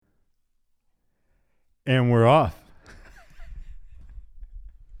And we're off.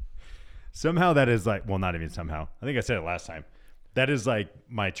 Somehow that is like, well, not even somehow. I think I said it last time. That is like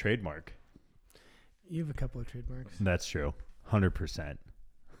my trademark. You have a couple of trademarks. That's true. 100%.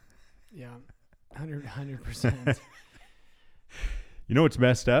 Yeah. 100%. You know what's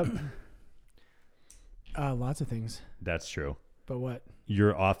messed up? Lots of things. That's true. But what?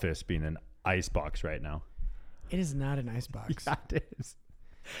 Your office being an icebox right now. It is not an icebox. Yeah, it is.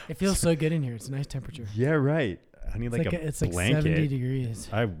 It feels so good in here. It's a nice temperature. Yeah, right. I need like a it's blanket. like 70 degrees.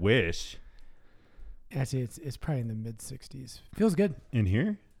 I wish. Actually, it's probably in the mid 60s. Feels good. In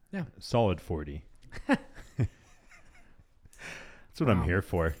here? Yeah. Solid 40. That's what I'm here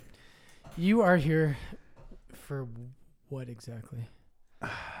for. You are here for what exactly?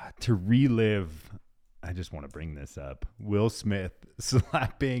 To relive, I just want to bring this up. Will Smith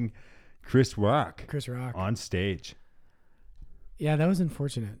slapping Chris Rock on stage. Yeah, that was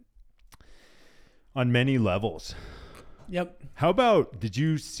unfortunate. On many levels. Yep. How about, did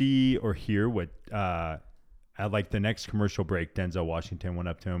you see or hear what, at like the next commercial break, Denzel Washington went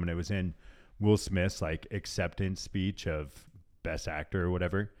up to him and it was in Will Smith's like acceptance speech of best actor or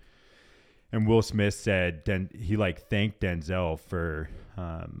whatever. And Will Smith said, he like thanked Denzel for,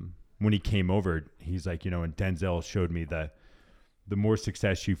 when he came over, he's like, and Denzel showed me the more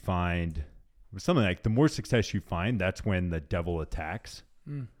success you find, something like the more success you find, that's when the devil attacks.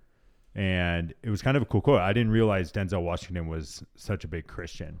 Mm. And it was kind of a cool quote. I didn't realize Denzel Washington was such a big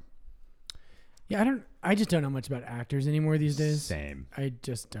Christian. Yeah, I just don't know much about actors anymore these days. Same. I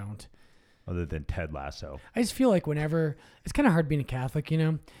just don't. Other than Ted Lasso. I just feel like whenever, it's kind of hard being a Catholic,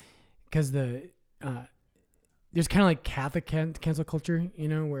 because there's kind of like Catholic cancel culture,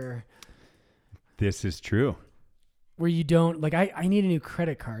 where. This is true. Where you don't, like, I need a new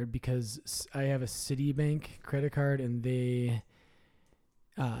credit card because I have a Citibank credit card and they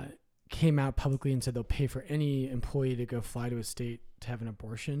came out publicly and said they'll pay for any employee to go fly to a state to have an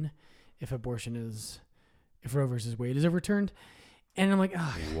abortion if Roe versus Wade is overturned. And I'm like,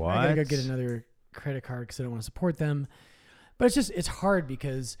 I gotta go get another credit card because I don't want to support them. But it's hard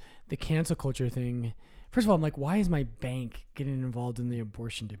because the cancel culture thing, first of all, I'm like, why is my bank getting involved in the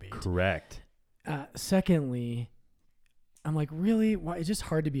abortion debate? Correct. Secondly, I'm like, really? Why? It's just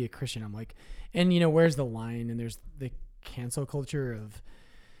hard to be a Christian. I'm like, and where's the line? And there's the cancel culture of,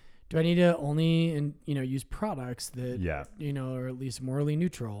 do I need to only use products that are at least morally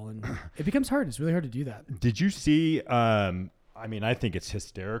neutral? And it becomes hard. It's really hard to do that. Did you see? I think it's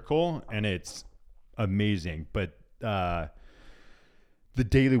hysterical and it's amazing. But the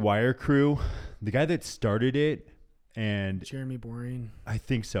Daily Wire crew, the guy that started it, and Jeremy Boring, I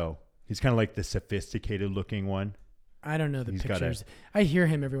think so. He's kind of like the sophisticated looking one. I don't know the pictures. I hear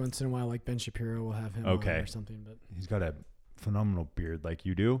him every once in a while, like Ben Shapiro will have him on or something. But he's got a phenomenal beard like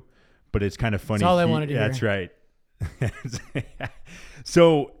you do. But it's kind of funny. That's all I wanted to hear. That's right.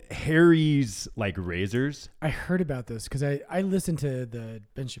 So Harry's like razors. I heard about this because I listened to the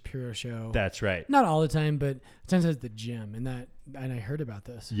Ben Shapiro show. That's right. Not all the time, but sometimes at the gym, and I heard about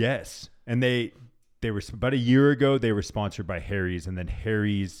this. Yes, and they were about a year ago. They were sponsored by Harry's, and then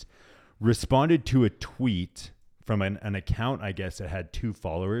Harry's responded to a tweet from an account, I guess, that had 2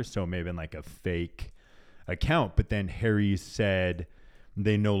 followers, so it may have been like a fake account. But then Harry's said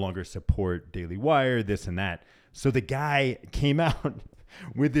they no longer support Daily Wire, this and that. So the guy came out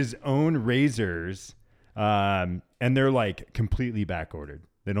with his own razors, and they're like completely back ordered.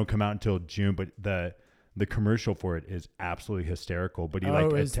 They don't come out until June, but the commercial for it is absolutely hysterical. But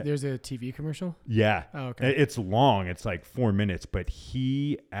there's a TV commercial? Yeah. Oh, okay. It's long. It's like 4 minutes, but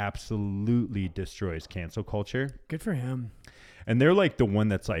he absolutely destroys cancel culture. Good for him. And they're like the one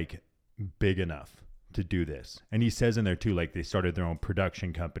that's like big enough to do this. And he says in there too, like they started their own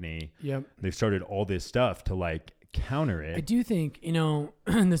production company. Yep. They've started all this stuff to like counter it. I do think,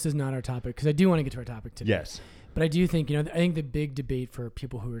 this is not our topic because I do want to get to our topic today. Yes. But I do think, I think the big debate for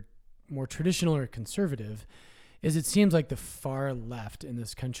people who are more traditional or conservative is it seems like the far left in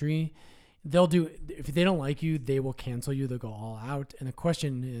this country, if they don't like you, they will cancel you. They'll go all out. And the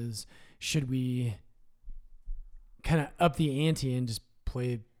question is, should we kind of up the ante and just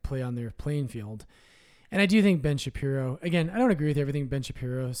play on their playing field? And I do think Ben Shapiro, again, I don't agree with everything Ben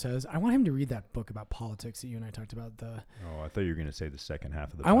Shapiro says. I want him to read that book about politics that you and I talked about. I thought you were going to say the second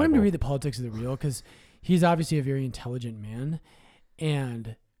half of the Bible. I want him to read The Politics of the Real because he's obviously a very intelligent man.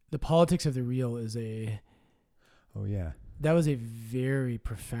 And The Politics of the Real is that was a very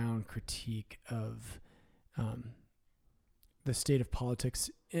profound critique of the state of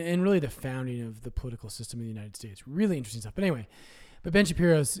politics and really the founding of the political system in the United States. Really interesting stuff. But anyway, Ben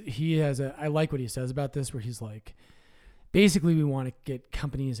Shapiro, I like what he says about this, where he's like, basically we want to get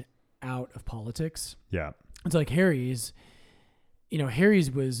companies out of politics. Yeah. It's like Harry's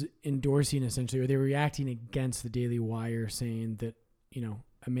was endorsing essentially, or they were reacting against the Daily Wire saying that,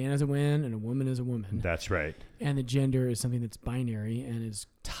 a man is a man and a woman is a woman. That's right. And the gender is something that's binary and is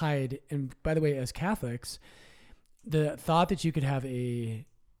tied. And by the way, as Catholics, the thought that you could have a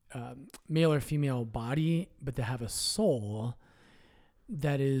male or female body, but to have a soul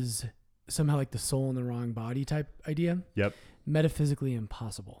that is somehow like the soul in the wrong body type idea. Yep. Metaphysically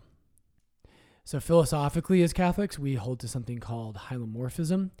impossible. So philosophically, as Catholics, we hold to something called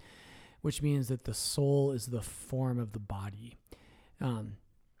hylomorphism, which means that the soul is the form of the body.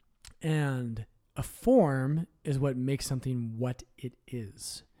 And a form is what makes something what it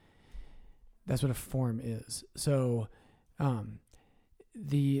is. That's what a form is. So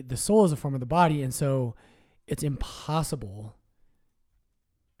the soul is a form of the body, and so it's impossible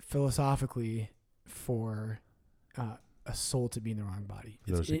philosophically for a soul to be in the wrong body.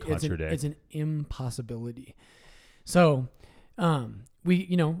 It's an impossibility. So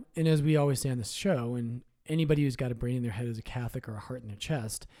we, and as we always say on this show, and anybody who's got a brain in their head is a Catholic or a heart in their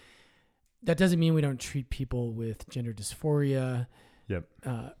chest, that doesn't mean we don't treat people with gender dysphoria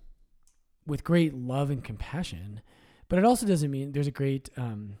with great love and compassion. But it also doesn't mean, there's a great,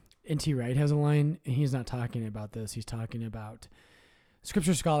 N.T. Wright has a line, and he's not talking about this. He's talking about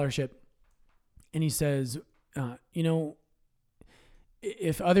scripture scholarship. And he says,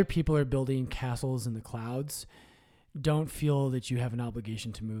 if other people are building castles in the clouds, don't feel that you have an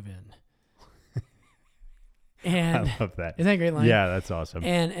obligation to move in. And I love that. Isn't that a great line? Yeah, that's awesome.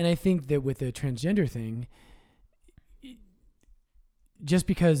 And I think that with the transgender thing, just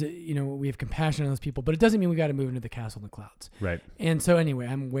because, we have compassion on those people, but it doesn't mean we got to move into the castle in the clouds. Right. And so anyway,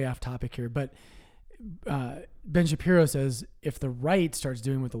 I'm way off topic here, but Ben Shapiro says if the right starts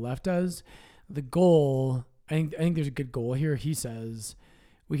doing what the left does, the goal, I think there's a good goal here. He says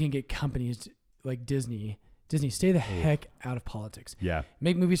we can get companies like Disney, stay the heck out of politics. Yeah.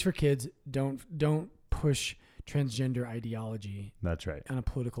 Make movies for kids. Don't push transgender ideology. That's right. On a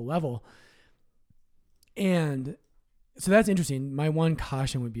political level. And so that's interesting. My one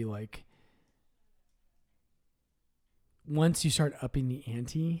caution would be like, once you start upping the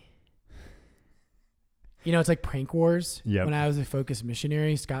ante, it's like prank wars. Yep. When I was a Focus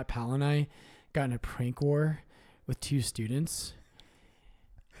missionary, Scott Powell and I got in a prank war with 2 students,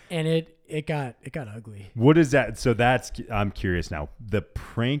 and it got ugly. What is that? So I'm curious now. The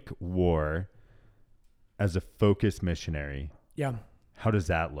prank war as a Focus missionary. Yeah. How does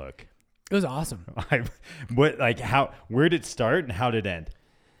that look? It was awesome. Where did it start and how did it end?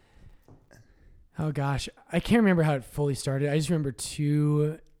 Oh gosh, I can't remember how it fully started. I just remember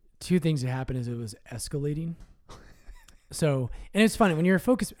two things that happened as it was escalating. So, and it's funny when you're a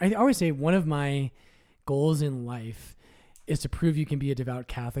Focus. I always say one of my goals in life is to prove you can be a devout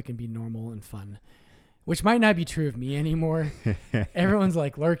Catholic and be normal and fun, which might not be true of me anymore. Everyone's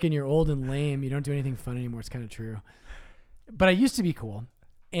like, Larkin, you're old and lame. You don't do anything fun anymore. It's kind of true. But I used to be cool.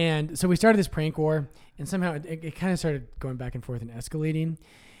 And so we started this prank war, and somehow it kind of started going back and forth and escalating.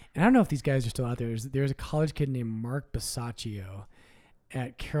 And I don't know if these guys are still out there. There's a college kid named Mark Basaccio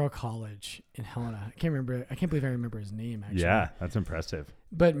at Carroll College in Helena. I can't believe I remember his name, actually. Yeah, that's impressive.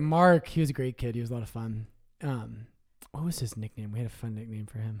 But Mark, he was a great kid. He was a lot of fun. What was his nickname? We had a fun nickname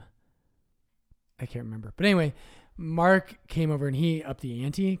for him. I can't remember. But anyway, Mark came over and he upped the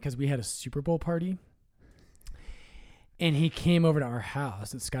ante because we had a Super Bowl party. And he came over to our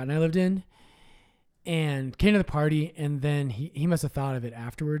house that Scott and I lived in and came to the party. And then he must have thought of it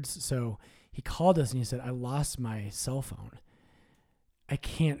afterwards. So he called us and he said, I lost my cell phone. I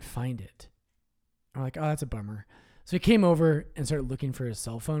can't find it. I'm like, oh, that's a bummer. So he came over and started looking for his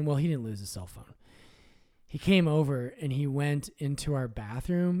cell phone. Well, he didn't lose his cell phone. He came over and he went into our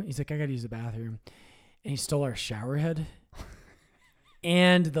bathroom. He's like, I got to use the bathroom. And he stole our shower head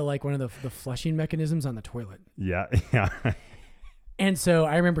and one of the flushing mechanisms on the toilet. Yeah. Yeah. And so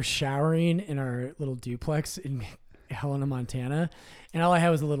I remember showering in our little duplex in Helena, Montana. And all I had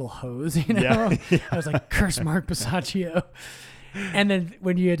was a little hose, Yeah. I was like, curse Mark Basaccio. And then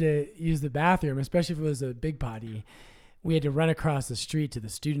when you had to use the bathroom, especially if it was a big potty, we had to run across the street to the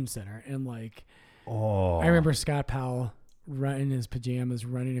student center. And I remember Scott Powell in his pajamas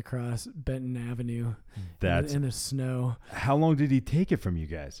running across Benton Avenue in the snow. How long did he take it from you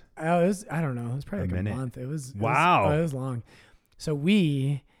guys? I don't know. It was probably a month. It was long. So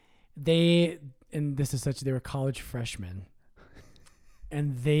they were college freshmen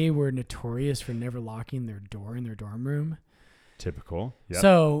and they were notorious for never locking their door in their dorm room. Typical. Yep.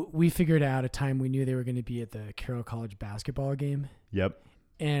 So we figured out a time we knew they were going to be at the Carroll College basketball game. Yep.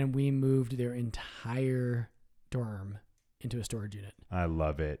 And we moved their entire dorm into a storage unit. I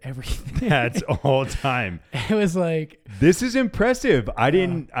love it. Everything. That's all time. It was like, This is impressive. I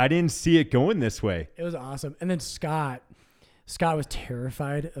didn't see it going this way. it was awesome. And then Scott was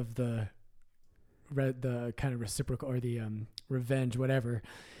terrified of the kind of reciprocal or the revenge, whatever.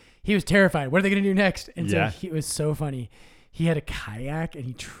 He was terrified. What are they going to do next? And so it was so funny. He had a kayak and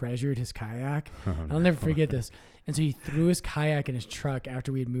he treasured his kayak. I'll never forget this. And so he threw his kayak in his truck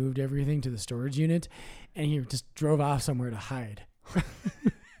after we had moved everything to the storage unit, and he just drove off somewhere to hide.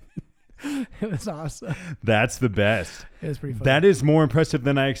 It was awesome. That's the best. It was pretty funny. That is more impressive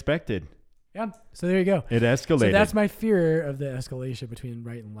than I expected. Yeah. So there you go. It escalated. So that's my fear of the escalation between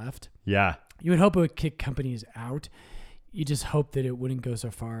right and left. Yeah. You would hope it would kick companies out. You just hope that it wouldn't go so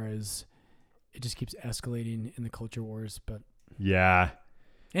far as it just keeps escalating in the culture wars. But Yeah.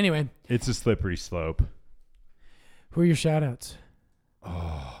 anyway, It's a slippery slope. who are your shout outs?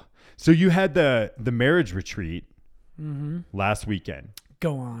 Oh. So you had the marriage retreat last weekend.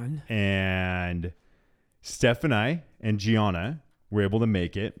 Go on. And Steph and I and Gianna were able to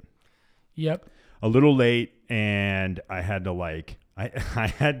make it Yep. a little late, and I had to I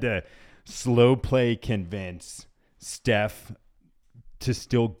had to slow play convince Steph to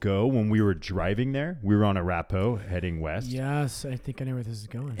still go when we were driving there. We were on a Arapaho heading west. Yes, I think I know where this is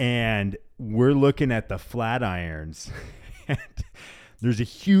going. And we're looking at the Flatirons. And there's a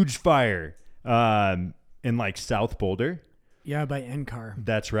huge fire in like South Boulder. Yeah, by NCAR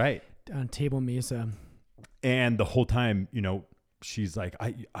That's right. on Table Mesa. And the whole time, she's like,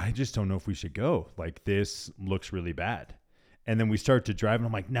 I just don't know if we should go. Like, this looks really bad. And then we start to drive, and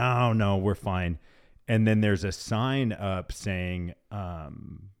I'm like, no, we're fine. And then there's a sign up saying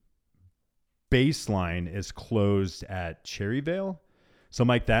Baseline is closed at Cherryvale. Something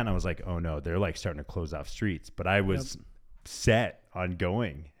like that. And I was like, oh no, they're like starting to close off streets. But I was set on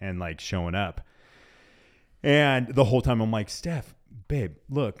going and like showing up. And the whole time I'm like, Steph, babe,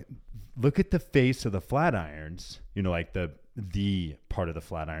 look at the face of the Flatirons, like the part of the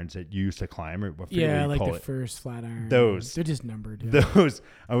Flatirons that you used to climb, or I forget what you Like call the it. first Flatiron. Those. They're just numbered. Yeah. Those,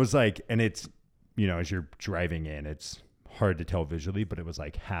 I was like, and it's, as you're driving in, it's hard to tell visually, but it was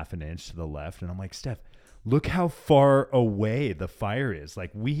like half an inch to the left. And I'm like, Steph, look how far away the fire is.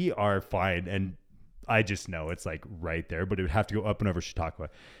 Like, we are fine. And I just know it's like right there, but it would have to go up and over Chautauqua.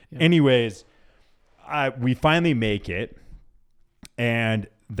 Yeah. Anyways, we finally make it, and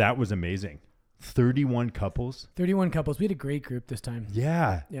that was amazing. 31 couples. 31 couples. We had a great group this time.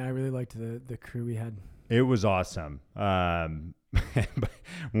 Yeah. Yeah, I really liked the crew we had. It was awesome. When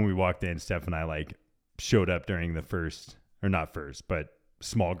we walked in, Steph and I like showed up during the first, or not first, but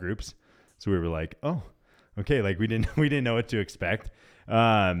small groups. So we were like, oh, okay. Like we didn't know what to expect.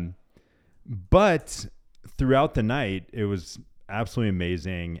 But throughout the night, it was absolutely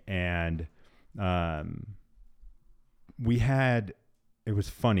amazing. And it was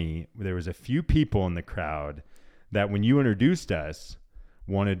funny. There was a few people in the crowd that when you introduced us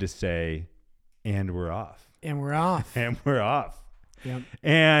wanted to say, and we're off. And we're off. And we're off. Yep.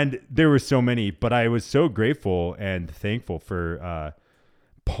 And there were so many, but I was so grateful and thankful for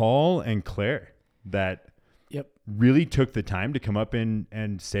Paul and Claire that really took the time to come up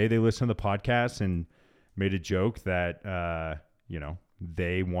and say they listened to the podcast and made a joke that,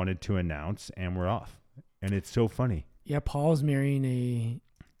 they wanted to announce, and we're off. And it's so funny. Yeah, Paul's marrying a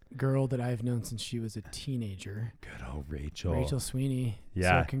girl that I've known since she was a teenager. Good old Rachel. Rachel Sweeney.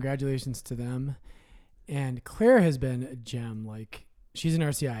 Yeah. So congratulations to them. And Claire has been a gem. Like, she's an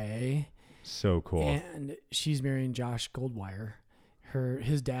RCIA. So cool. And she's marrying Josh Goldwire.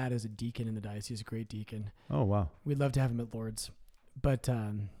 His dad is a deacon in the diocese, a great deacon. Oh, wow. We'd love to have him at Lourdes. But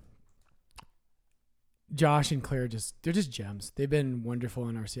Josh and Claire they're just gems. They've been wonderful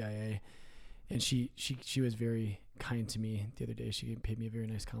in RCIA. And she was very kind to me the other day. She paid me a very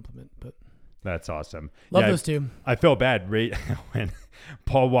nice compliment. But that's awesome. Love those two. I felt bad when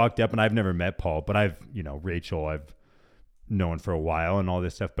Paul walked up, and I've never met Paul, but Rachel I've known for a while and all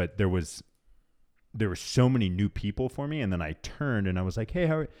this stuff, but there were so many new people for me. And then I turned and I was like, hey,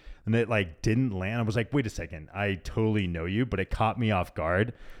 how are you? And it like didn't land. I was like, wait a second. I totally know you, but it caught me off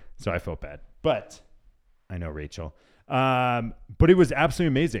guard. So I felt bad, but I know Rachel. But it was absolutely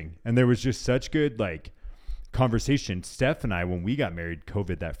amazing. And there was just such good like conversation. Steph and I, when we got married,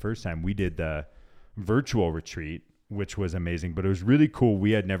 COVID that first time, we did the virtual retreat, which was amazing, but it was really cool.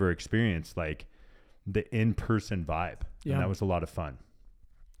 We had never experienced like the in-person vibe. Yeah. And that was a lot of fun.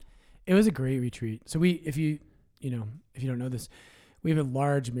 It was a great retreat. So if you don't know this, we have a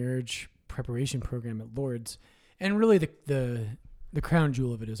large marriage preparation program at Lourdes, and really the crown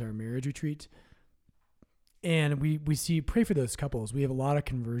jewel of it is our marriage retreat. And we pray for those couples. We have a lot of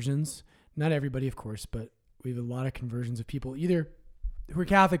conversions, not everybody, of course, but we have a lot of conversions of people either who are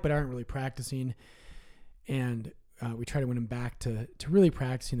Catholic but aren't really practicing, and we try to win them back to really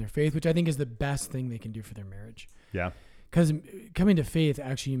practicing their faith, which I think is the best thing they can do for their marriage. Yeah. Because coming to faith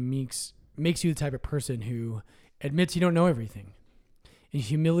actually makes you the type of person who admits you don't know everything. And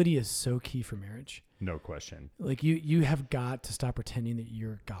humility is so key for marriage. No question. Like you have got to stop pretending that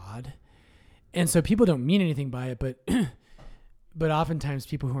you're God. And so people don't mean anything by it, but oftentimes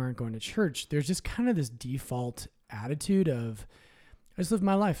people who aren't going to church, there's just kind of this default attitude of, I just live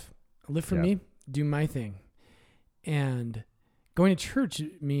my life. I live for me, do my thing. And going to church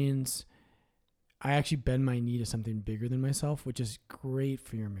means I actually bend my knee to something bigger than myself, which is great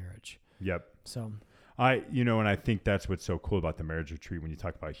for your marriage. Yep. So and I think that's what's so cool about the marriage retreat when you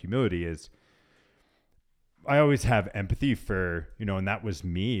talk about humility is I always have empathy for, and that was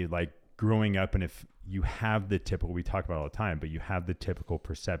me like growing up. And if you have the typical, we talk about all the time, but you have the typical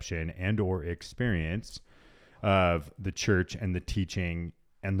perception and or experience of the church and the teaching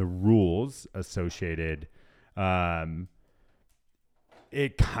and the rules associated,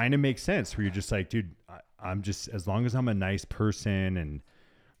 it kind of makes sense where you're just like, dude, I'm just, as long as I'm a nice person and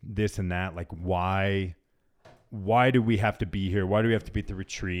this and that, like, why do we have to be here? Why do we have to be at the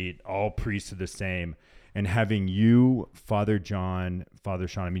retreat? All priests are the same. And having you, Father John, Father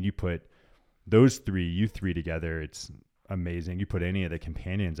Sean, I mean, you put you three together, it's amazing. You put any of the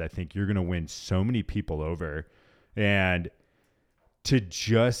companions, I think you're going to win so many people over. And to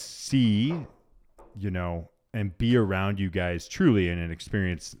just see, and be around you guys truly in an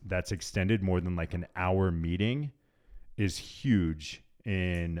experience that's extended more than like an hour meeting is huge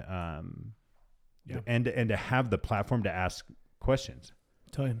in, and to have the platform to ask questions.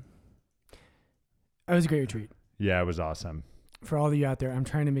 Totally. That was a great retreat. Yeah, it was awesome. For all of you out there, I'm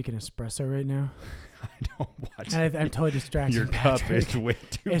trying to make an espresso right now. I don't watch it. I'm totally distracted. Your cup is way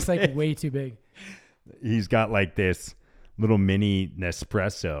too big. It's like way too big. He's got like this little mini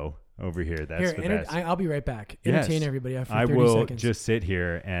Nespresso over here. That's the best. I'll be right back. Entertain everybody after 30 seconds. I will seconds. just sit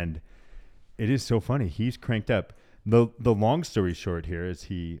here, and it is so funny. He's cranked up. The long story short here is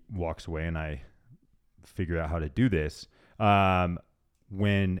he walks away, and I figure out how to do this.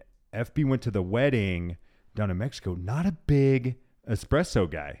 When FB went to the wedding down in Mexico, not a big espresso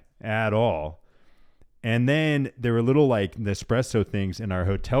guy at all. And then there were little like Nespresso things in our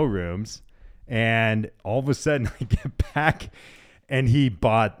hotel rooms. And all of a sudden I get back and he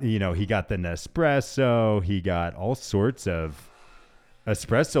bought, he got the Nespresso. He got all sorts of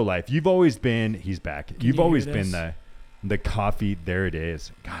espresso life. He's back. You've always been the coffee. There it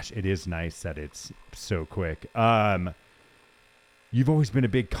is. Gosh, it is nice that it's so quick. You've always been a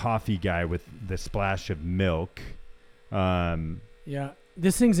big coffee guy with the splash of milk. Yeah,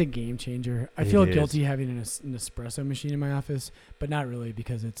 this thing's a game changer. I feel guilty having an espresso machine in my office, but not really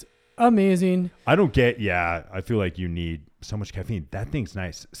because it's amazing. I feel like you need so much caffeine. That thing's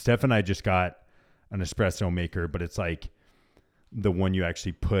nice. Steph and I just got an espresso maker, but it's like the one you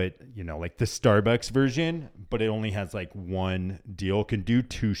actually put, like the Starbucks version, but it only has like one deal, can do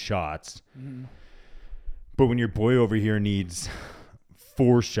 2 shots. Mm-hmm. But when your boy over here needs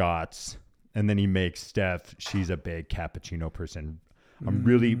 4 shots, and then he makes Steph, she's a big cappuccino person.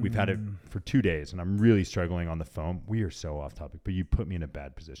 We've had it for 2 days, and I'm really struggling on the phone. We are so off topic, but you put me in a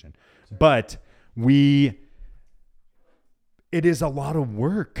bad position. Sorry. But it is a lot of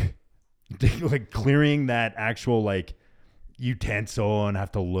work, like clearing that actual like utensil and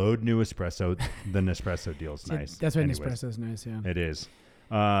have to load new espresso. The Nespresso deal's nice. That's why Nespresso's nice, yeah. It is.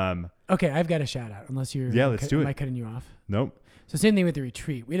 Okay, I've got a shout out. Unless you're let's do it. Am I cutting you off? Nope. So same thing with the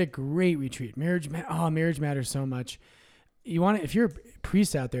retreat. We had a great retreat. Marriage matters so much. If you're a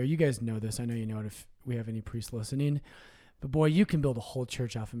priest out there, you guys know this. I know you know it if we have any priests listening. But boy, you can build a whole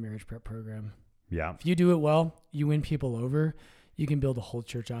church off a marriage prep program. Yeah. If you do it well, you win people over. You can build a whole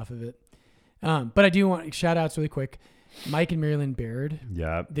church off of it. But I do want shout outs really quick. Mike and Marilyn Baird.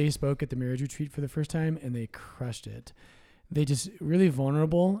 Yeah. They spoke at the marriage retreat for the first time and they crushed it. They just really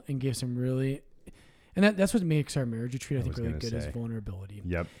vulnerable and gave some really, and that's what makes our marriage retreat, I think, really good is vulnerability.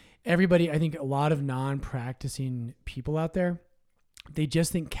 Yep. Everybody, I think a lot of non-practicing people out there, they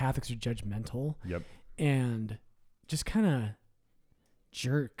just think Catholics are judgmental. Yep. And just kind of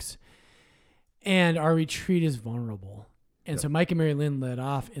jerks. And our retreat is vulnerable. And so Mike and Mary Lynn led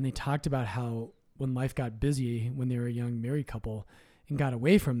off and they talked about how when life got busy, when they were a young married couple and got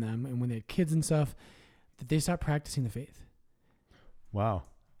away from them and when they had kids and stuff, that they stopped practicing the faith. Wow.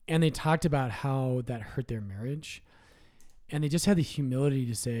 And they talked about how that hurt their marriage. And they just had the humility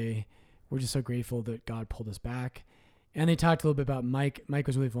to say, we're just so grateful that God pulled us back. And they talked a little bit about Mike. Mike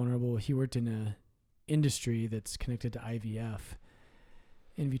was really vulnerable. He worked in a industry that's connected to IVF.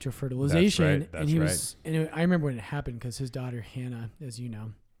 in vitro fertilization. That's and he right. was, and I remember when it happened because his daughter Hannah, as you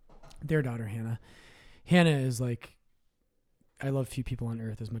know, their daughter Hannah is like, I love few people on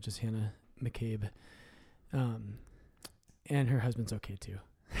earth as much as Hannah McCabe. And her husband's okay too.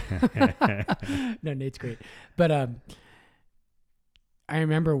 No, Nate's great. But I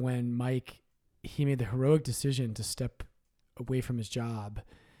remember when Mike, he made the heroic decision to step away from his job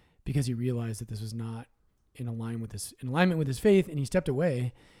because he realized that this was not in alignment with his faith, and he stepped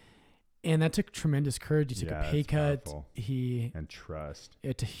away. And that took tremendous courage. He took a pay cut. Powerful. And trust.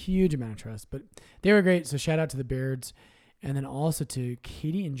 It's a huge amount of trust. But they were great. So shout out to the Bairds. And then also to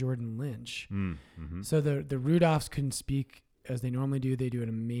Katie and Jordan Lynch. Mm-hmm. So the Rudolphs couldn't speak as they normally do. They do an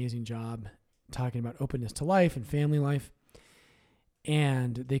amazing job talking about openness to life and family life.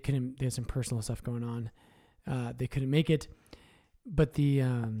 And they had some personal stuff going on. They couldn't make it. But the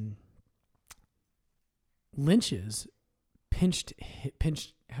Lynches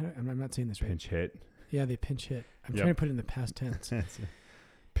I'm not saying this right. Pinch hit. Yeah, they pinch hit. I'm trying to put it in the past tense.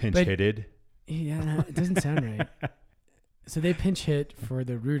 Pinch hitted. Yeah, no, it doesn't sound right. So they pinch hit for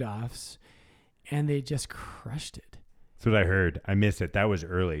the Rudolphs, and they just crushed it. That's what I heard. I missed it. That was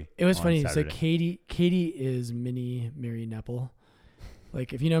early. It was funny. Saturday. So Katie is mini Mary Nepple.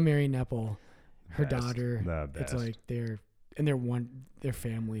 Like if you know Mary Nepple, her daughter, it's like they're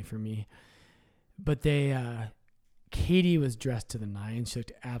family for me. But Katie was dressed to the nines. She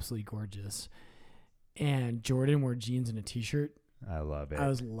looked absolutely gorgeous. And Jordan wore jeans and a t-shirt. I love it. I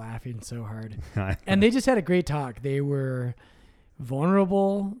was laughing so hard. And they just had a great talk. They were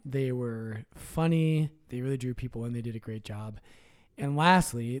vulnerable. They were funny. They really drew people in. They did a great job. And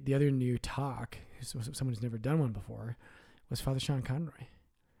lastly, the other new talk, someone who's never done one before, was Father Sean Conroy.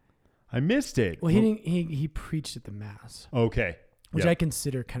 I missed it. Well, he preached at the Mass. Okay. Which I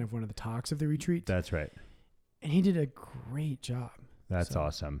consider kind of one of the talks of the retreat. That's right. And he did a great job. That's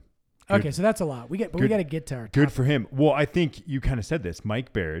awesome. Okay, so that's a lot. We got to get to our topic. Good for him. Well, I think you kind of said this.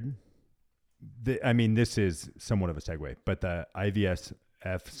 Mike Baird, this is somewhat of a segue, but the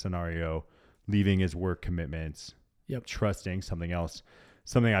IVSF scenario, leaving his work commitments, trusting something else,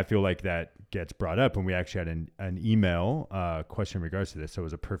 something I feel like that gets brought up when we actually had an email question in regards to this, so it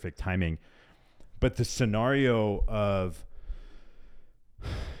was a perfect timing. But the scenario of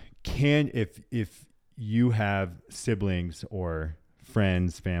if you have siblings or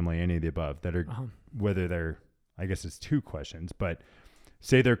friends, family, any of the above that are, whether they're, I guess it's two questions, but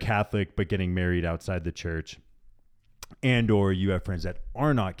say they're Catholic, but getting married outside the church, and, or you have friends that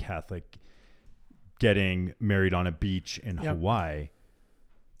are not Catholic getting married on a beach in Hawaii.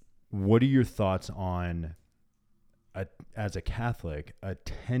 What are your thoughts on, as a Catholic,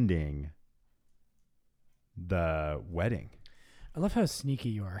 attending the wedding? I love how sneaky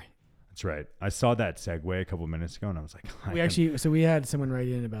you are. That's right. I saw that segue a couple of minutes ago, and I was like, we had someone write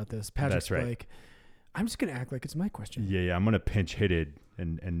in about this. Patrick's That's right. like, I'm just going to act like it's my question. Yeah. I'm going to pinch hit it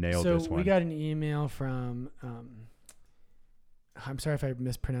and nail this one. So we got an email from, I'm sorry if I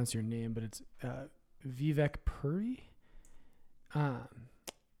mispronounced your name, but it's Vivek Puri. Oh,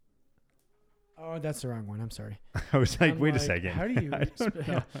 that's the wrong one. I'm sorry. I was like, wait a second. How do you?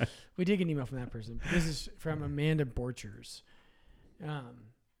 We did get an email from that person. This is from Amanda Borchers.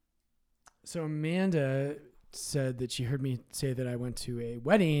 So Amanda said that she heard me say that I went to a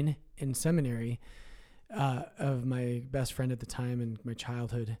wedding in seminary of my best friend at the time in my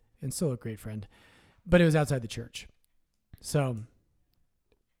childhood, and still a great friend, but it was outside the church. So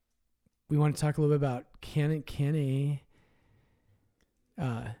we want to talk a little bit about can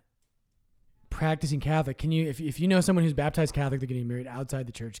a practicing Catholic, can you, if you know someone who's baptized Catholic, they're getting married outside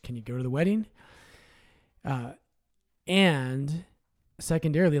the church, can you go to the wedding? And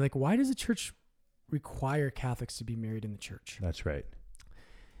secondarily, like, why does the church require Catholics to be married in the church? That's right.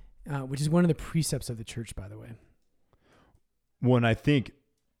 Which is one of the precepts of the church, by the way. Well, and I think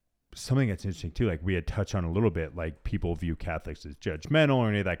something that's interesting too, like we had touched on a little bit, like people view Catholics as judgmental or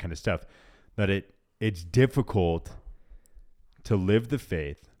any of that kind of stuff, that it's difficult to live the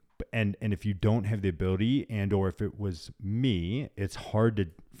faith. And if you don't have the ability, and or if it was me, it's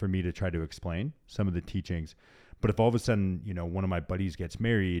hard for me to try to explain some of the teachings. But if all of a sudden, one of my buddies gets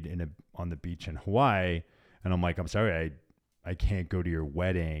married on the beach in Hawaii, and I'm like, I'm sorry, I can't go to your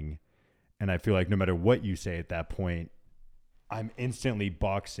wedding. And I feel like no matter what you say at that point, I'm instantly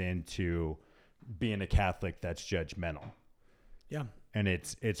boxed into being a Catholic that's judgmental. Yeah. And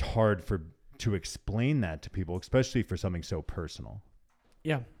it's hard to explain that to people, especially for something so personal.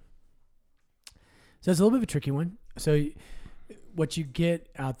 Yeah. So it's a little bit of a tricky one. So what you get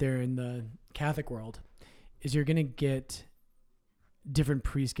out there in the Catholic world is you're going to get different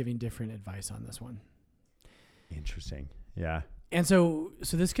priests giving different advice on this one. Interesting. Yeah. And so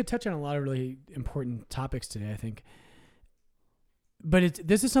this could touch on a lot of really important topics today, I think. But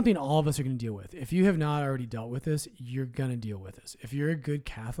this is something all of us are going to deal with. If you have not already dealt with this, you're going to deal with this. If you're a good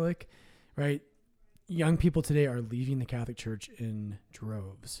Catholic, right? Young people today are leaving the Catholic Church in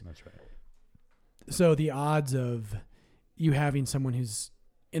droves. That's right. So the odds of you having someone who's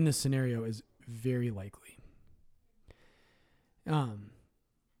in this scenario is very likely.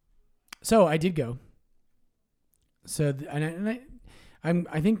 So I did go. So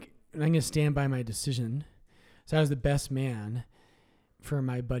I think I'm going to stand by my decision. So I was the best man for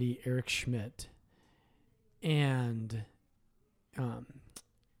my buddy Eric Schmidt, and it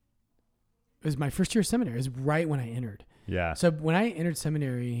was my first year of seminary. It was right when I entered. Yeah. So when I entered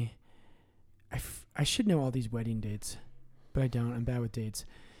seminary, I should know all these wedding dates, but I don't. I'm bad with dates.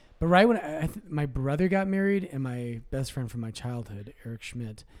 But right when my brother got married, and my best friend from my childhood, Eric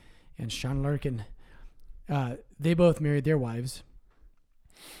Schmidt, and Sean Larkin, they both married their wives,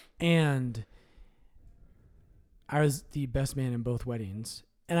 and I was the best man in both weddings.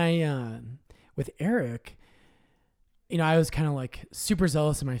 And I, with Eric, I was kind of like super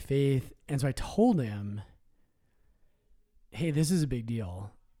zealous in my faith. And so I told him, hey, this is a big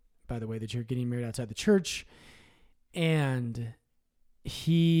deal, by the way, that you're getting married outside the church. And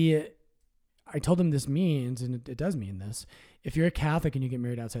I told him this means, and it does mean this, if you're a Catholic and you get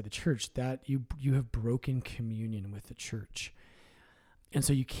married outside the church, that you have broken communion with the church. And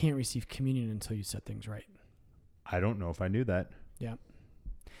so you can't receive communion until you set things right. I don't know if I knew that. Yeah.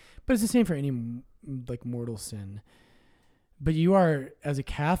 But it's the same for any like mortal sin. But you are, as a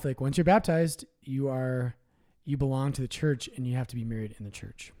Catholic, once you're baptized, you belong to the church, and you have to be married in the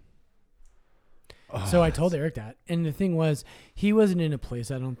church. Oh, so I told Eric that. And the thing was, he wasn't in a place,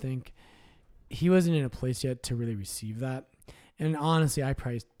 I don't think. He wasn't in a place yet to really receive that. And honestly, I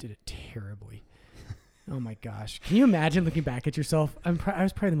probably did it terribly. Oh my gosh. Can you imagine looking back at yourself? I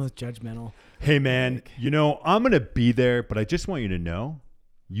was probably the most judgmental. Hey man, I'm going to be there, but I just want you to know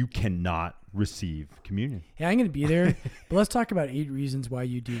you cannot receive communion. Yeah, I'm going to be there. But let's talk about 8 reasons why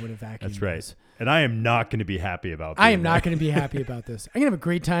you do what a vacuum That's right. is. And I am not going to be happy about I am not going to be happy about this. I'm going to have a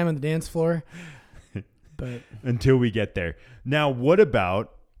great time on the dance floor. But until we get there. Now, what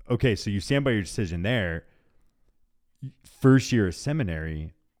about, okay, so you stand by your decision there. First year of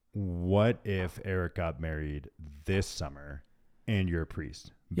seminary, what if Eric got married this summer and you're a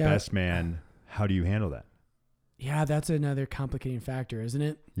priest? Yeah. Best man, how do you handle that? Yeah, that's another complicating factor, isn't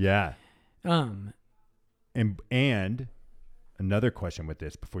it? Yeah. And another question with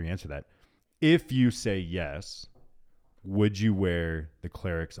this before you answer that. If you say yes, would you wear the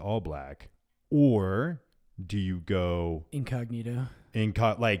cleric's all black, or do you go incognito?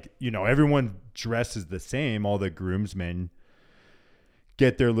 Everyone dresses the same. All the groomsmen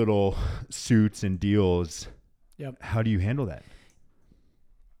get their little suits and deals. Yep. How do you handle that?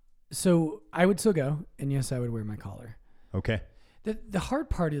 So I would still go, and yes, I would wear my collar. Okay. The hard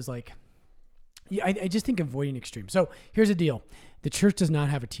part is I just think avoiding extremes. So here's the deal. The church does not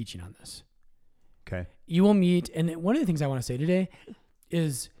have a teaching on this. Okay. You will meet, and one of the things I want to say today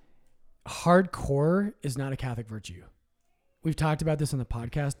is hardcore is not a Catholic virtue. We've talked about this on the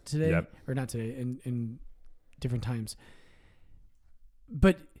podcast today, Yep. or not today, in different times.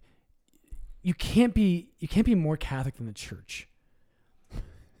 But you can't be more Catholic than the church.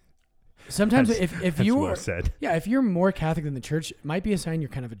 Sometimes if you well are said. Yeah, if you're more Catholic than the church, it might be a sign you're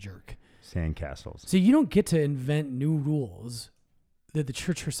kind of a jerk. Sandcastles. So you don't get to invent new rules that the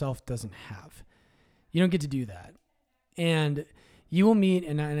church herself doesn't have. You don't get to do that. And you will meet,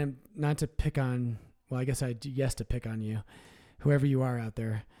 and I'm not to pick on, well, I guess I do, yes, to pick on you, whoever you are out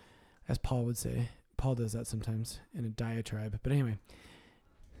there, as Paul would say. Paul does that sometimes in a diatribe. But anyway,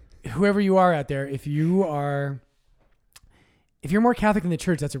 whoever you are out there, if you're more Catholic than the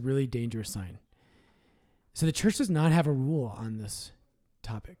church, that's a really dangerous sign. So the church does not have a rule on this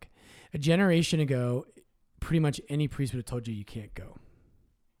topic. A generation ago, pretty much any priest would have told you can't go.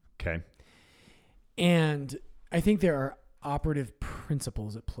 Okay. And I think there are operative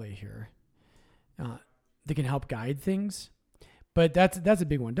principles at play here that can help guide things. But that's a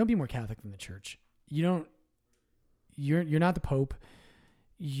big one. Don't be more Catholic than the church. You're not the Pope.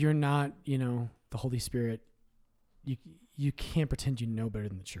 You're not, the Holy Spirit. You can't pretend you know better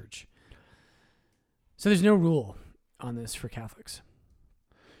than the church. So there's no rule on this for Catholics.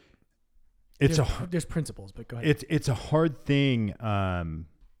 There's principles, but go ahead. It's a hard thing. I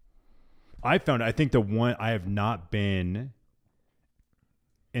think the one I have not been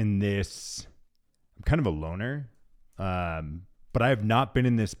in this, I'm kind of a loner, but I have not been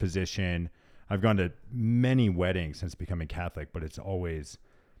in this position. I've gone to many weddings since becoming Catholic, but it's always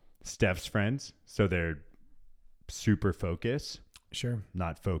Steph's friends. So they're super focus, Sure.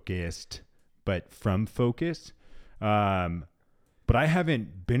 not focused, but from focus. But I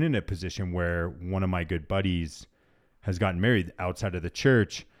haven't been in a position where one of my good buddies has gotten married outside of the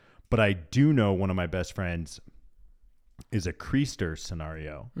church, but I do know one of my best friends is a Creaster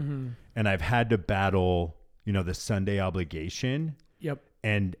scenario. Mm-hmm. And I've had to battle, the Sunday obligation Yep.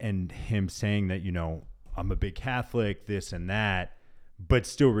 and him saying that, I'm a big Catholic, this and that, but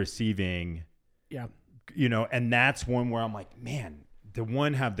still receiving, Yeah. and that's one where I'm like, man, the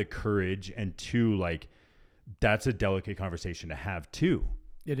one, have the courage, and two, like, that's a delicate conversation to have too.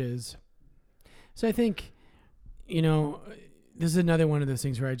 It is. So I think, this is another one of those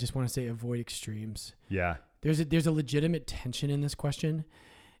things where I just want to say avoid extremes. Yeah. There's a legitimate tension in this question.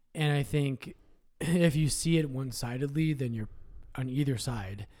 And I think if you see it one-sidedly, then you're on either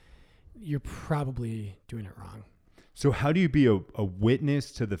side, you're probably doing it wrong. So how do you be a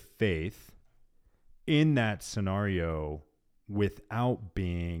witness to the faith in that scenario without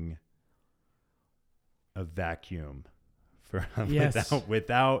being a vacuum for Yes.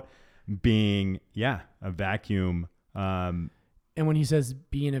 without being a vacuum? And when he says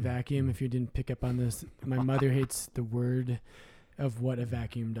be in a vacuum, if you didn't pick up on this, my mother hates the word of what a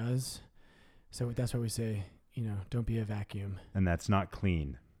vacuum does. So that's why we say, don't be a vacuum. And that's not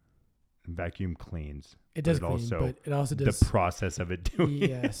clean. Vacuum cleans. It does But clean, but it also does. The process of it doing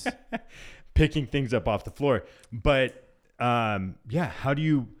Yes. picking things up off the floor. But how do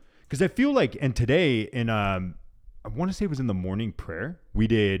you, because I feel like, and today I want to say it was in the morning prayer. We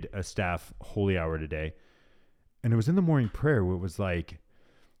did a staff holy hour today. And it was in the morning prayer where it was like,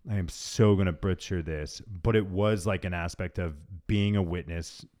 I am so going to butcher this, but it was like an aspect of being a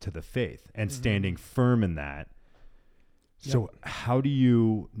witness to the faith and standing firm in that. So how do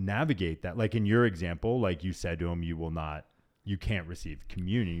you navigate that? Like in your example, like you said to him, you can't receive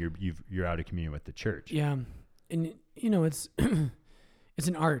communion. You're out of communion with the church. Yeah. And it's, it's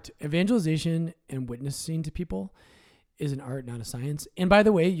an art. Evangelization and witnessing to people is an art, not a science. And by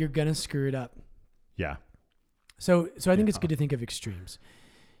the way, you're going to screw it up. Yeah. So I think it's good to think of extremes.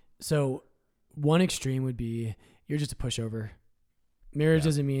 So one extreme would be you're just a pushover. Marriage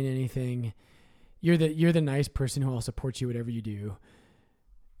doesn't mean anything. You're the nice person who will support you whatever you do.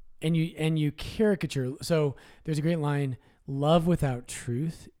 And you caricature. So there's a great line, love without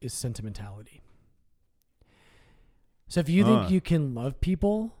truth is sentimentality. So if you think you can love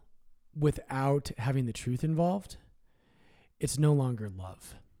people without having the truth involved, it's no longer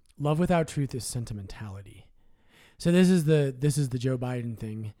love. Love without truth is sentimentality. So this is the Joe Biden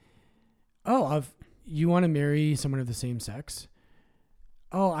thing. You want to marry someone of the same sex?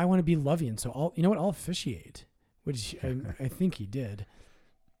 Oh, I want to be loving. So I'll officiate, which I think he did.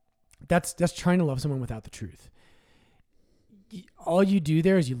 That's trying to love someone without the truth. All you do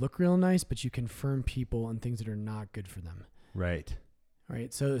there is you look real nice, but you confirm people on things that are not good for them. Right.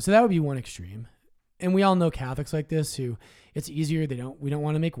 Right. So that would be one extreme. And we all know Catholics like this who it's easier. We don't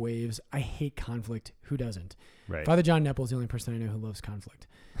want to make waves. I hate conflict. Who doesn't? Right. Father John Nepple is the only person I know who loves conflict.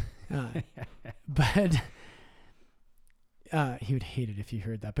 But he would hate it if he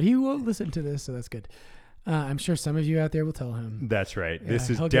heard that, but he will listen to this. So that's good. I'm sure some of you out there will tell him. That's right. Yeah, this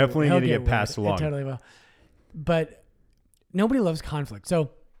is definitely going to get passed along. It totally will. But nobody loves conflict.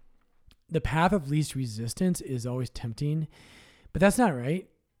 So the path of least resistance is always tempting, but that's not right.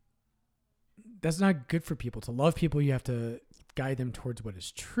 That's not good for people. To love people, you have to guide them towards what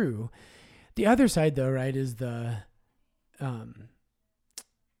is true. The other side, though, right, is the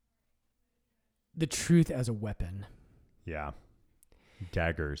truth as a weapon. Yeah.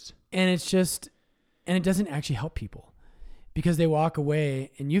 Daggers. And it doesn't actually help people because they walk away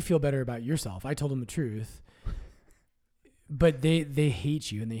and you feel better about yourself. I told them the truth, but they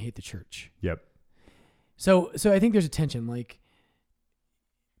hate you and they hate the church. Yep. So I think there's a tension. Like,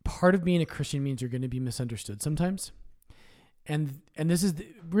 part of being a Christian means you're going to be misunderstood sometimes. And this is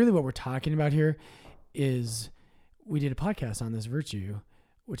really what we're talking about here is we did a podcast on this virtue,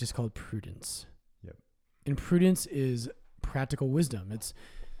 which is called prudence. Yep. And prudence is practical wisdom. It's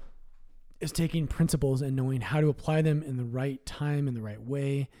taking principles and knowing how to apply them in the right time, in the right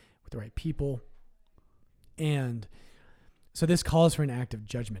way, with the right people. And so this calls for an act of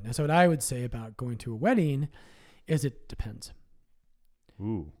judgment. And so what I would say about going to a wedding is it depends.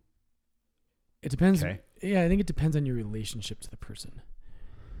 Ooh. It depends. Okay. Yeah, I think it depends on your relationship to the person.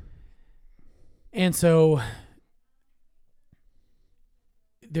 And so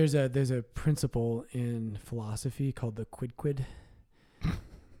there's a principle in philosophy called the quid.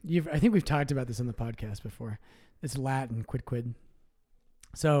 I think we've talked about this on the podcast before. It's Latin, quid.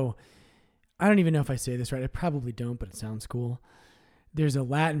 So I don't even know if I say this right. I probably don't, but it sounds cool. there's a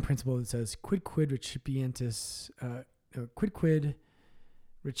Latin principle that says quid recipientis, quid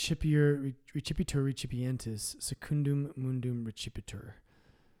recipier recipitur recipientis secundum mundum recipitur.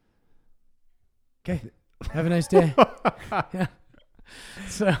 Okay. Have a nice day. Yeah.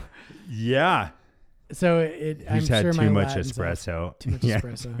 So yeah. So it. I'm He's had sure too my much Latin's espresso. too much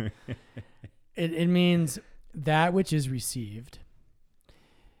espresso. It means that which is received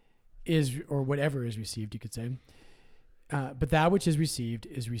is, or whatever is received, you could say. But that which is received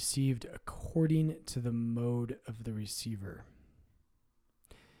according to the mode of the receiver.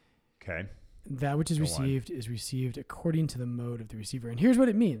 Okay. That which is received according to the mode of the receiver. And here's what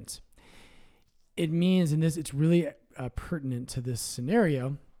it means. It means, and this, it's really pertinent to this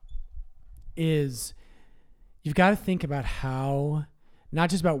scenario, is you've got to think about how, not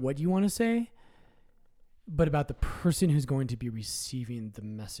just about what you want to say, but about the person who's going to be receiving the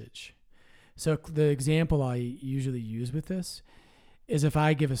message. So the example I usually use with this is if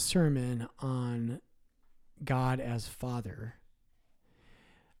I give a sermon on God as Father,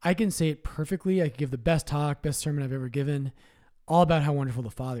 I can say it perfectly. I can give the best talk, best sermon I've ever given, all about how wonderful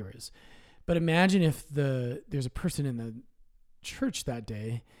the Father is. But imagine if there's a person in the church that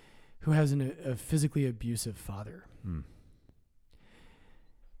day who has a physically abusive father.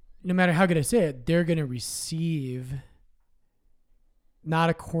 No matter how good I say it, they're going to receive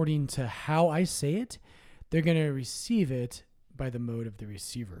not according to how I say it. They're going to receive it by the mode of the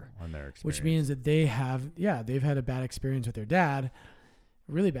receiver, On their experience. which means that they've had a bad experience with their dad,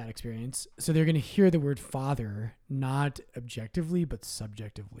 a really bad experience. So they're going to hear the word father, not objectively, but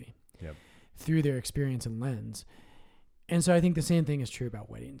subjectively. Yep. Through their experience and lens. And so I think the same thing is true about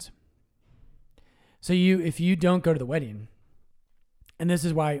weddings. So if you don't go to the wedding, and this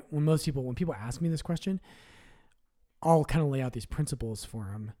is why when people ask me this question, I'll kind of lay out these principles for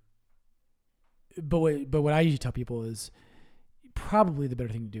them. But what I usually tell people is probably the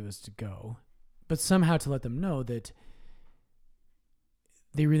better thing to do is to go, but somehow to let them know that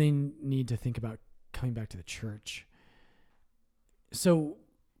they really need to think about coming back to the church. So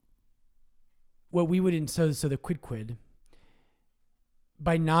what we would, so the quid,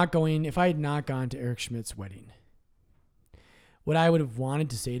 by not going, if I had not gone to Eric Schmidt's wedding, what I would have wanted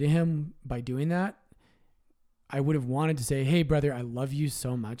to say to him by doing that, I would have wanted to say, hey brother, I love you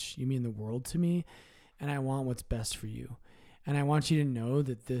so much. You mean the world to me. And I want what's best for you. And I want you to know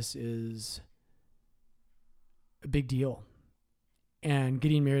that this is a big deal. And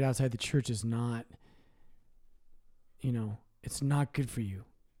getting married outside the church is not, it's not good for you.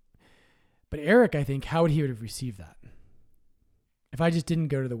 But Eric, I think, how would he have received that? If I just didn't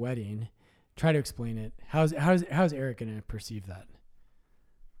go to the wedding, try to explain it. How's Eric going to perceive that?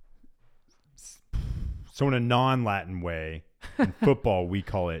 So in a non-Latin way, in football, we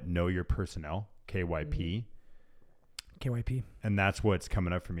call it know your personnel, KYP. KYP. And that's what's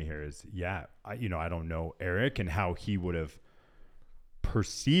coming up for me here is, I don't know Eric and how he would have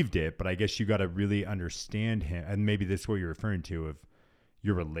perceived it, but I guess you got to really understand him. And maybe this is what you're referring to, of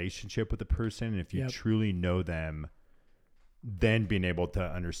your relationship with the person. And if you truly know them, then being able to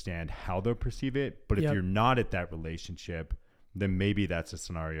understand how they'll perceive it. But if you're not at that relationship, then maybe that's a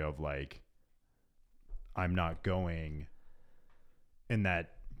scenario of like, I'm not going in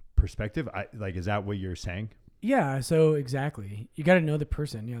that perspective. Is that what you're saying? Yeah. So exactly. You got to know the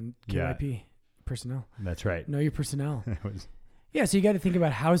person. KYP personnel. That's right. Know your personnel. Yeah. So you got to think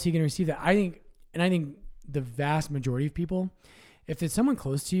about how is he going to receive that? I think the vast majority of people, if there's someone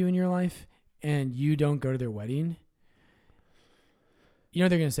close to you in your life and you don't go to their wedding, you know what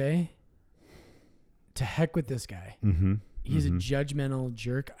they're going to say? To heck with this guy. Mm-hmm. He's a judgmental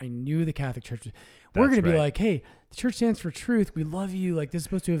jerk. I knew the Catholic Church. We're going to be like, hey, the church stands for truth. We love you. Like, this is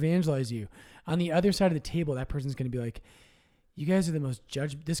supposed to evangelize you. On the other side of the table, that person's going to be like, you guys are the most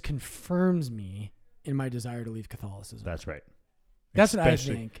this confirms me in my desire to leave Catholicism. That's right. That's what I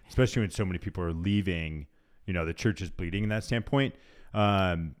think. Especially when so many people are leaving, the church is bleeding in that standpoint.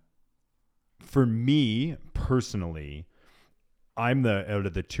 For me personally, I'm out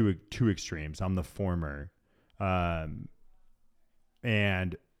of the two extremes. I'm the former.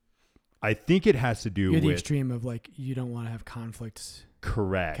 And I think it has to do with the extreme of like, you don't want to have conflicts.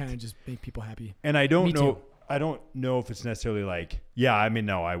 Correct. Kind of just make people happy. And I don't know. Too. I don't know if it's necessarily like,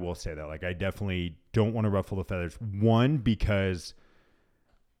 no, I will say that. Like, I definitely don't want to ruffle the feathers. One, because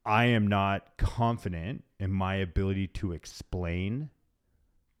I am not confident in my ability to explain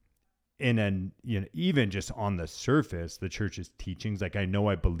even just on the surface, the church's teachings. Like, I know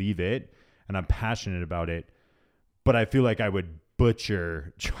I believe it and I'm passionate about it, but I feel like I would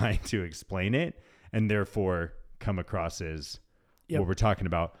butcher trying to explain it and therefore come across as what we're talking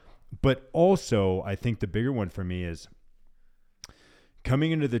about. But also, I think the bigger one for me is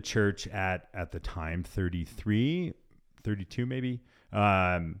coming into the church at the time, 33, 32 maybe,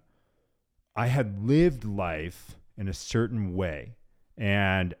 I had lived life in a certain way.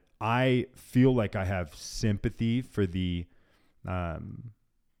 And I feel like I have sympathy for the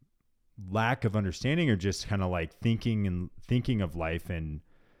lack of understanding, or just kind of like thinking of life in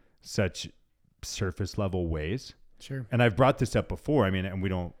such surface level ways. Sure. And I've brought this up before. I mean, and we're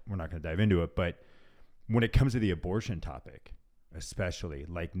not going to dive into it, but when it comes to the abortion topic, especially,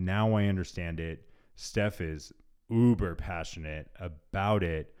 like, now I understand it. Steph is uber passionate about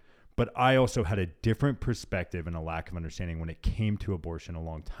it, but I also had a different perspective and a lack of understanding when it came to abortion a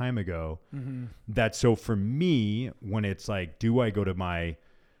long time ago. Mm-hmm. That so for me, when it's like, do I go to my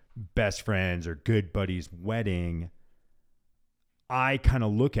best friend's or good buddy's wedding? I kind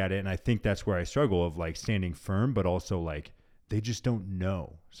of look at it, and I think that's where I struggle, of like standing firm, but also like, they just don't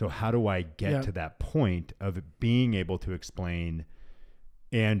know. So how do I get to that point of being able to explain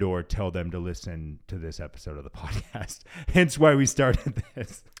and or tell them to listen to this episode of the podcast? Hence why we started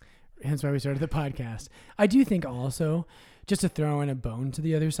this. Hence why we started the podcast. I do think also, just to throw in a bone to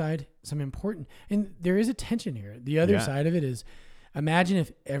the other side, some important, and there is a tension here. The other side of it is, imagine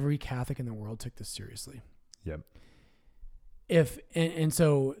if every Catholic in the world took this seriously. Yep.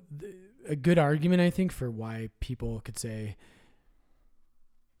 So a good argument, I think, for why people could say,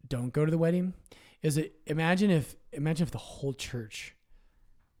 don't go to the wedding, is that imagine if the whole church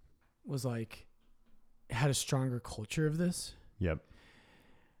was like, had a stronger culture of this. Yep.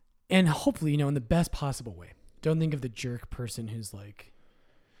 And hopefully, in the best possible way. Don't think of the jerk person who's like,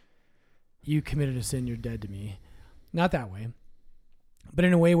 you committed a sin, you're dead to me. Not that way. But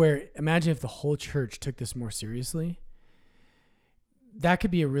in a way where, imagine if the whole church took this more seriously. That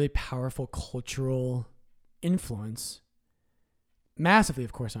could be a really powerful cultural influence. Massively,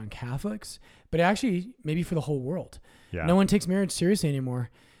 of course, on Catholics, but actually maybe for the whole world. Yeah. No one takes marriage seriously anymore.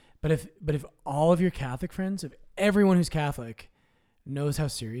 But if all of your Catholic friends, if everyone who's Catholic knows how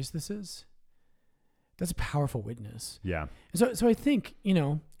serious this is, that's a powerful witness. Yeah. So I think,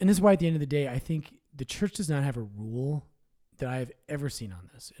 and this is why at the end of the day, I think the church does not have a rule that I have ever seen on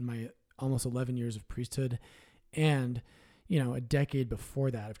this in my almost 11 years of priesthood, and, a decade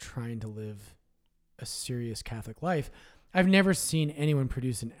before that of trying to live a serious Catholic life. I've never seen anyone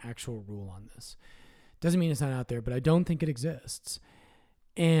produce an actual rule on this. Doesn't mean it's not out there, but I don't think it exists.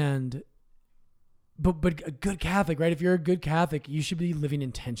 And But a good Catholic, right? If you're a good Catholic, you should be living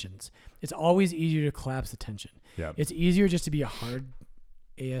in tensions. It's always easier to collapse the tension. Yep. It's easier just to be a hard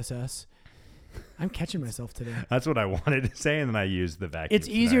ASS. I'm catching myself today. That's what I wanted to say, and then I used the vacuum. It's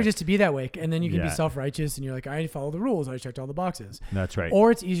easier just to be that way, and then you can be self-righteous, and you're like, I follow the rules. I checked all the boxes. That's right. Or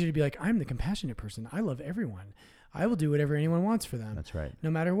it's easier to be like, I'm the compassionate person. I love everyone. I will do whatever anyone wants for them. That's right.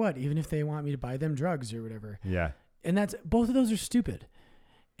 No matter what, even if they want me to buy them drugs or whatever. Yeah. And both of those are stupid.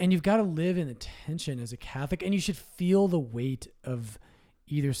 And you've got to live in a tension as a Catholic, and you should feel the weight of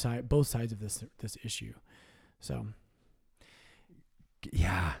either side, both sides of this issue. So,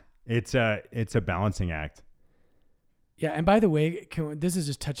 yeah, it's a balancing act. Yeah, and by the way, this is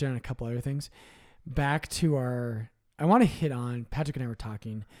just touching on a couple other things. Back to I want to hit on, Patrick and I were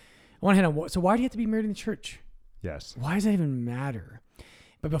talking. I want to hit on, so why do you have to be married in the church? Yes. Why does that even matter?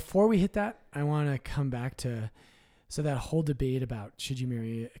 But before we hit that, I want to come back to, so that whole debate about should you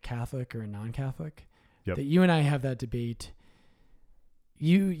marry a Catholic or a non-Catholic, that you and I have that debate.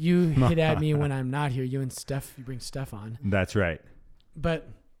 You hit at me when I'm not here. You and Steph, you bring Steph on. That's right. But,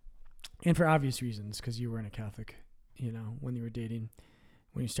 and for obvious reasons, because you weren't a Catholic, when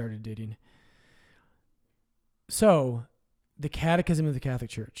you started dating. So, the Catechism of the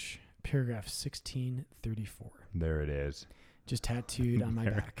Catholic Church, paragraph 1634. There it is. Just tattooed on my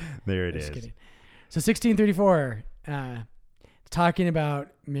back. There it is. Just kidding. So 1634, it's talking about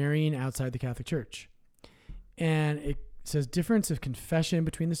marrying outside the Catholic Church. And it says, difference of confession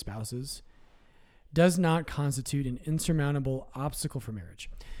between the spouses does not constitute an insurmountable obstacle for marriage.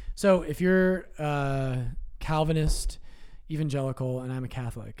 So if you're Calvinist, evangelical, and I'm a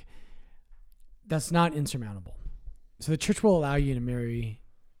Catholic, that's not insurmountable. So the church will allow you to marry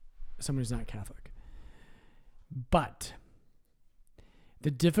someone who's not Catholic. But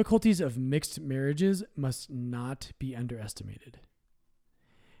the difficulties of mixed marriages must not be underestimated.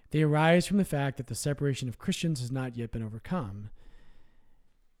 They arise from the fact that the separation of Christians has not yet been overcome.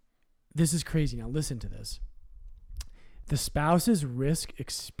 This is crazy. Now listen to this. The spouses risk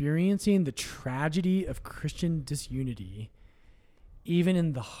experiencing the tragedy of Christian disunity even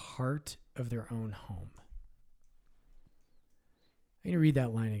in the heart of their own home. I'm going to read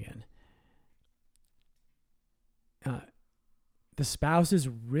that line again. The spouses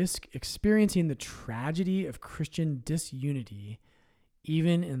risk experiencing the tragedy of Christian disunity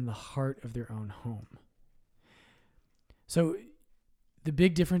even in the heart of their own home. So the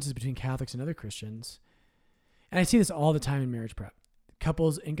big differences between Catholics and other Christians, and I see this all the time in marriage prep,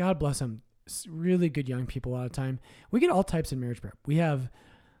 couples, and God bless them, really good young people a lot of time. We get all types in marriage prep. We have,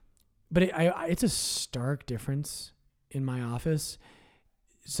 but it's a stark difference in my office.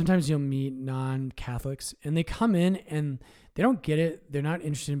 Sometimes you'll meet non-Catholics and they come in and they don't get it. They're not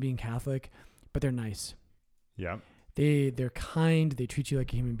interested in being Catholic, but they're nice. Yeah. They're kind. They treat you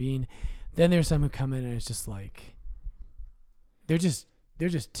like a human being. Then there's some who come in and it's just like, they're just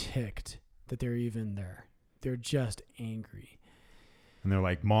ticked that they're even there. They're just angry. And they're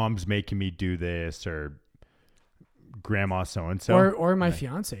like, mom's making me do this, or grandma so-and-so. Or my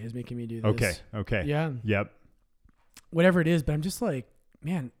fiance is making me do this. Okay. Yeah. Yep. Whatever it is, but I'm just like,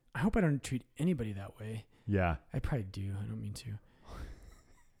 man, I hope I don't treat anybody that way. Yeah. I probably do. I don't mean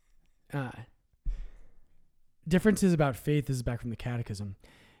to. Differences about faith, this is back from the Catechism.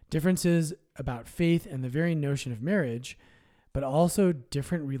 Differences about faith and the very notion of marriage, but also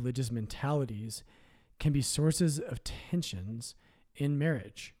different religious mentalities, can be sources of tensions in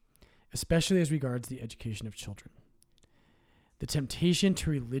marriage, especially as regards the education of children. The temptation to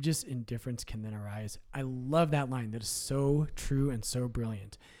religious indifference can then arise. I love that line. That is so true and so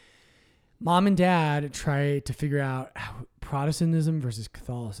brilliant. Mom and dad try to figure out Protestantism versus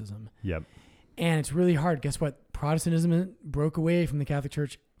Catholicism. Yep. And it's really hard. Guess what? Protestantism broke away from the Catholic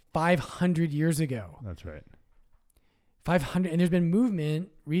Church 500 years ago. That's right. 500. And there's been movement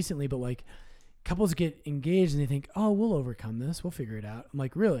recently, but like couples get engaged and they think, oh, we'll overcome this. We'll figure it out. I'm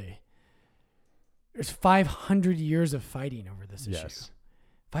like, really? There's 500 years of fighting over this issue. Yes.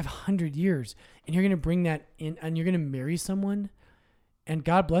 500 years. And you're going to bring that in and you're going to marry someone, and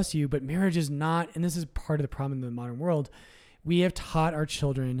God bless you, but marriage is not, and this is part of the problem in the modern world. We have taught our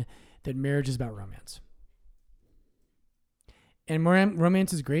children that marriage is about romance. And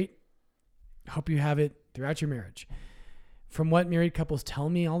romance is great. Hope you have it throughout your marriage. From what married couples tell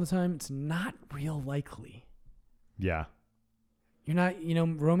me all the time, it's not real likely. Yeah. You're not,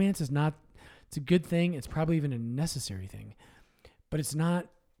 romance is not, it's a good thing. It's probably even a necessary thing, but it's not,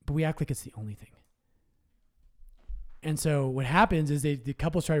 but we act like it's the only thing. And so what happens is the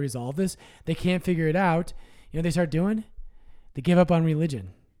couples try to resolve this. They can't figure it out. You know what they start doing? They give up on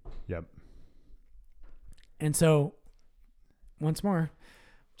religion. Yep. And so once more,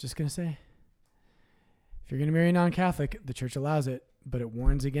 just going to say, if you're going to marry a non-Catholic, the church allows it, but it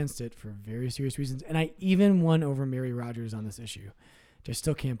warns against it for very serious reasons. And I even won over Mary Rogers on this issue, which I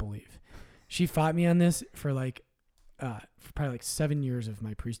still can't believe. She fought me on this for probably 7 years of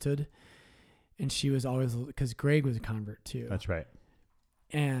my priesthood. And she was always, because Greg was a convert too. That's right.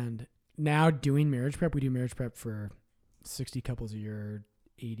 And now doing marriage prep, we do marriage prep for 60 couples a year,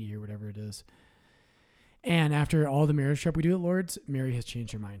 80 or whatever it is. And after all the marriage prep we do at Lourdes, Mary has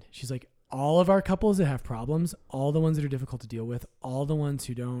changed her mind. She's like, all of our couples that have problems, all the ones that are difficult to deal with, all the ones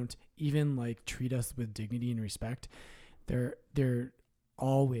who don't even like treat us with dignity and respect, they're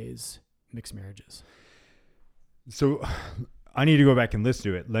always mixed marriages. So I need to go back and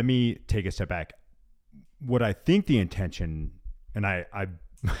listen to it. Let me take a step back. What I think the intention, and I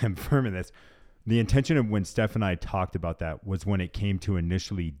am firm in this, the intention of when Steph and I talked about that was when it came to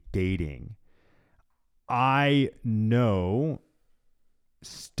initially dating. I know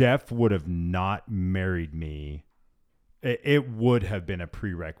Steph would have not married me. It would have been a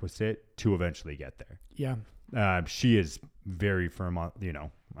prerequisite to eventually get there. Yeah. She is very firm on,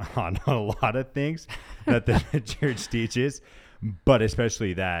 on a lot of things that the church teaches, but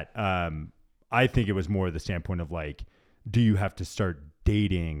especially that, I think it was more the standpoint of like, do you have to start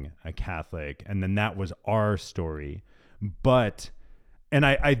dating a Catholic? And then that was our story. But, and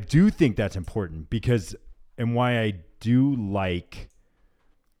I do think that's important because, and why I do like,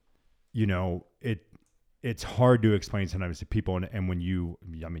 it's hard to explain sometimes to people. And when you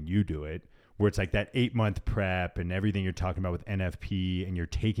do it, where it's like that 8-month prep and everything you're talking about with NFP and you're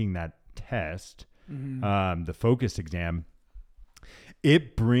taking that test, the focus exam,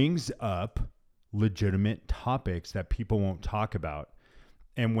 it brings up legitimate topics that people won't talk about.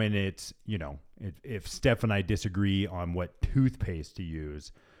 And when it's, if Steph and I disagree on what toothpaste to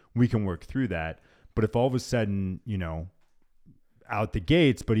use, we can work through that. But if all of a sudden, out the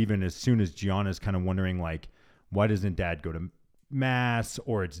gates, but even as soon as Gianna's kind of wondering like, why doesn't dad go to mass,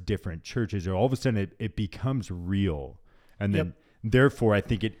 or it's different churches, or all of a sudden it becomes real. And then therefore I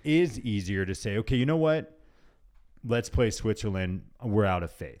think it is easier to say, okay, you know what? Let's play Switzerland. We're out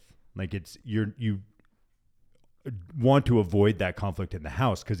of faith. Like you want to avoid that conflict in the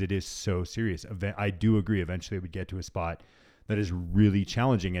house because it is so serious. I do agree. Eventually we get to a spot that is really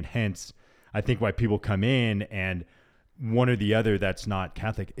challenging. And hence I think why people come in and one or the other that's not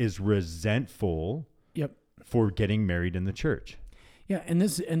Catholic is resentful Yep. for getting married in the church. Yeah,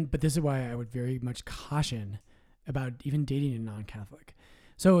 but this is why I would very much caution about even dating a non-Catholic.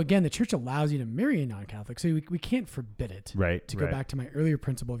 So again, the church allows you to marry a non-Catholic, so we can't forbid it. Right. To go back to my earlier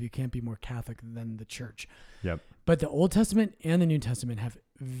principle of you can't be more Catholic than the church. Yep. But the Old Testament and the New Testament have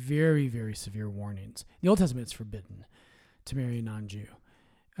very, very severe warnings. The Old Testament it's forbidden to marry a non-Jew.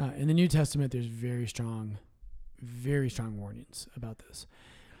 In the New Testament, there's very strong warnings about this.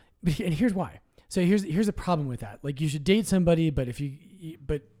 And here's why. So here's the problem with that. Like, you should date somebody, but it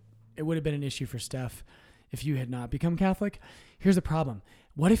would have been an issue for Steph if you had not become Catholic. Here's the problem.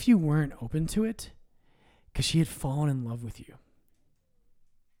 What if you weren't open to it because she had fallen in love with you?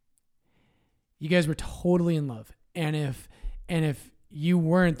 You guys were totally in love. And if you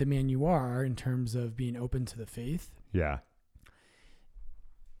weren't the man you are in terms of being open to the faith, yeah,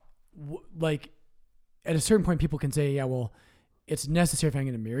 like at a certain point, people can say, yeah, well, it's necessary if I'm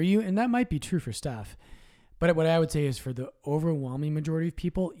going to marry you. And that might be true for Steph. But what I would say is for the overwhelming majority of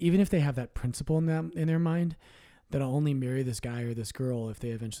people, even if they have that principle in their mind that I'll only marry this guy or this girl if they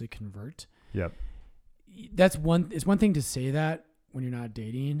eventually convert. Yep. It's one thing to say that when you're not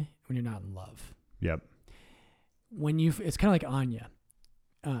dating, when you're not in love. Yep. It's kind of like Anya.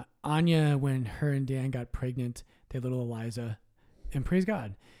 Anya, when her and Dan got pregnant, they had little Eliza, and praise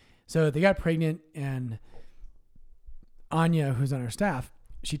God. So they got pregnant, and Anya, who's on our staff,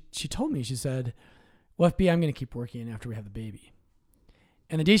 she told me, she said, well, FB, I'm going to keep working after we have the baby.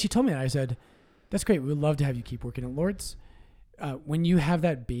 And the day she told me that, I said, that's great. We would love to have you keep working at Lord's. When you have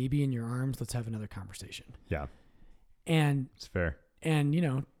that baby in your arms, let's have another conversation. Yeah. And it's fair. And,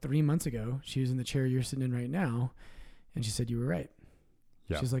 3 months ago, she was in the chair you're sitting in right now, and she said, you were right.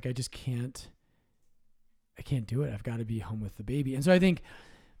 Yeah. She's like, I can't do it. I've got to be home with the baby. And so I think,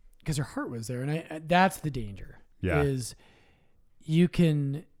 because her heart was there, and that's the danger. Yeah. Is you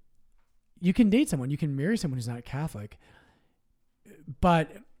can date someone, you can marry someone who's not Catholic,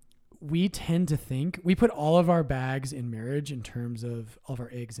 but we tend to think we put all of our bags in marriage in terms of all of our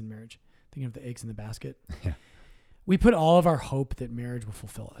eggs in marriage. Thinking of the eggs in the basket. Yeah. We put all of our hope that marriage will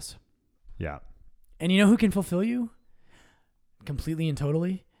fulfill us. Yeah. And you know who can fulfill you? Completely and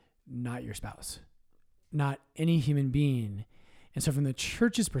totally? Not your spouse. Not any human being. And so from the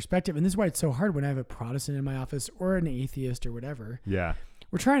church's perspective, and this is why it's so hard when I have a Protestant in my office or an atheist or whatever. Yeah.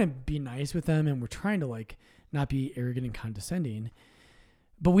 We're trying to be nice with them, and we're trying to not be arrogant and condescending.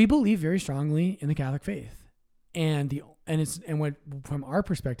 But we believe very strongly in the Catholic faith. And what from our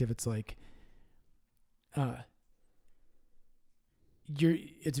perspective, it's like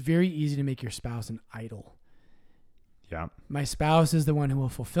it's very easy to make your spouse an idol. Yeah. My spouse is the one who will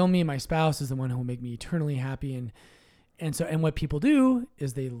fulfill me. My spouse is the one who will make me eternally happy. And what people do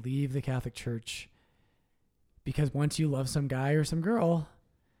is they leave the Catholic Church because once you love some guy or some girl,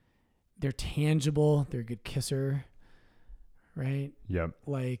 they're tangible. They're a good kisser, right? Yep.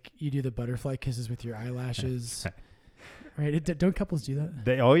 Like you do the butterfly kisses with your eyelashes, right? Don't couples do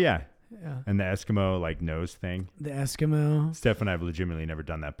that? Oh yeah. Yeah. And the Eskimo nose thing. The Eskimo. Steph and I have legitimately never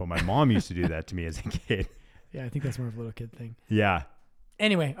done that, but my mom used to do that to me as a kid. Yeah, I think that's more of a little kid thing. Yeah.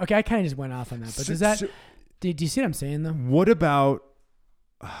 Anyway, okay, I kind of just went off on that, but do you see what I'm saying though? What about,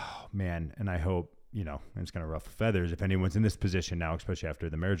 oh man, and I hope, it's going to ruffle feathers if anyone's in this position now, especially after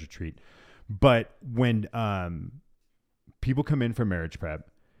the marriage retreat. But when people come in for marriage prep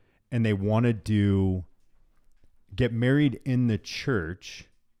and they want to get married in the church,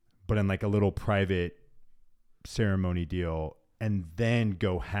 but in a little private ceremony deal, and then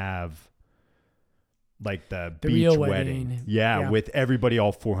go have the beach real wedding. Yeah, with everybody,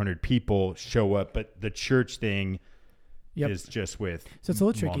 all 400 people show up, but the church thing is just with so it's a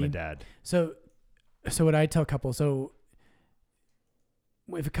little tricky. Mom and dad. So what I tell couples, so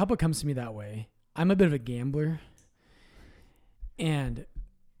if a couple comes to me that way, I'm a bit of a gambler, and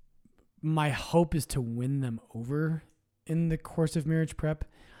my hope is to win them over in the course of marriage prep.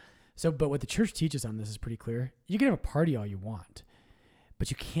 But what the church teaches on this is pretty clear. You can have a party all you want,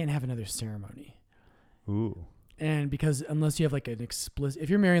 but you can't have another ceremony. Ooh. And because unless you have an explicit, if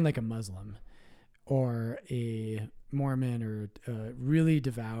you're marrying a Muslim or a Mormon or a really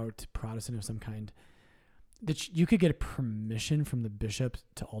devout Protestant of some kind, that you could get a permission from the bishop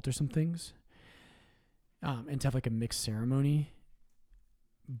to alter some things, and to have a mixed ceremony,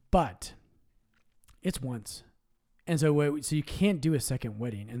 but it's once. And so you can't do a second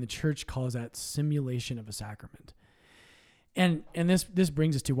wedding, and the church calls that simulation of a sacrament. And this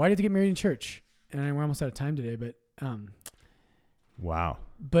brings us to, why do you have to get married in church? And we're almost out of time today, but wow.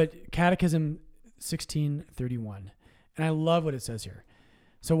 But Catechism 1631, and I love what it says here.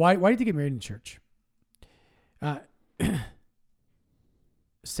 So why did you get married in church?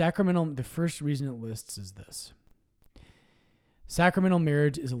 the first reason it lists is this. Sacramental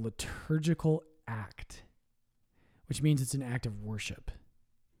marriage is a liturgical act, which means it's an act of worship.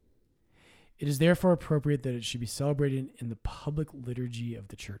 It is therefore appropriate that it should be celebrated in the public liturgy of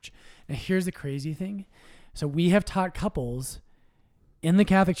the church. Now, here's the crazy thing. So we have taught couples in the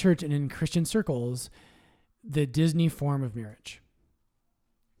Catholic Church and in Christian circles the Disney form of marriage.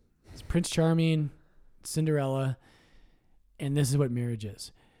 It's Prince Charming, Cinderella, and this is what marriage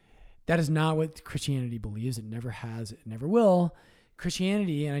is. That is not what Christianity believes. It never has. It never will.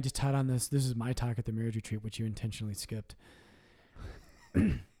 Christianity, and I just taught on this. This is my talk at the marriage retreat, which you intentionally skipped.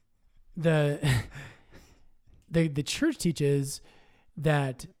 The church teaches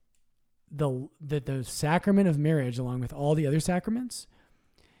that the sacrament of marriage, along with all the other sacraments,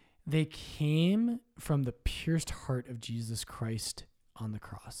 they came from the pierced heart of Jesus Christ on the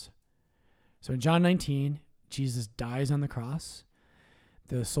cross. So in John 19, Jesus dies on the cross.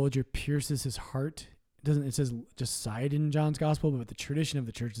 The soldier pierces his heart. It says just side in John's gospel, but the tradition of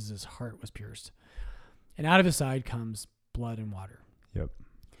the church is his heart was pierced. And out of his side comes blood and water. Yep.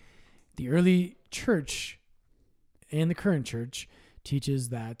 The early church and the current church teaches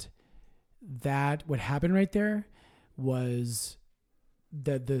that what happened right there was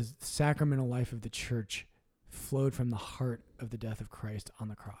that the sacramental life of the church flowed from the heart of the death of Christ on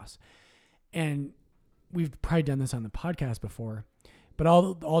the cross. And we've probably done this on the podcast before, but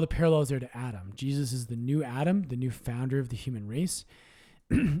all the parallels there to Adam. Jesus is the new Adam, the new founder of the human race.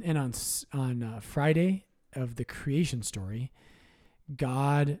 And on Friday of the creation story,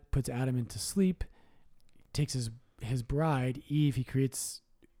 God puts Adam into sleep, takes his bride, Eve. He creates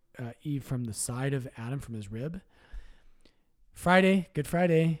Eve from the side of Adam, from his rib. Friday, Good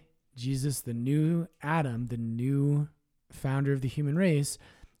Friday, Jesus, the new Adam, the new founder of the human race,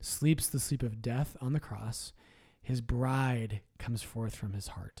 sleeps the sleep of death on the cross. His bride comes forth from his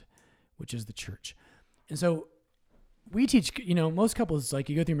heart, which is the church. And so we teach, most couples, like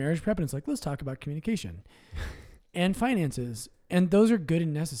you go through marriage prep and it's like, let's talk about communication and finances. And those are good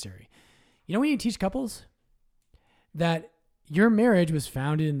and necessary. When you teach couples that your marriage was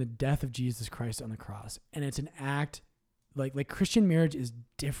founded in the death of Jesus Christ on the cross. And it's an act like Christian marriage is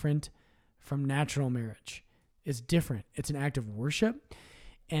different from natural marriage. It's different. It's an act of worship.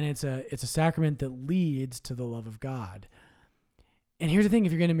 And it's a sacrament that leads to the love of God. And here's the thing.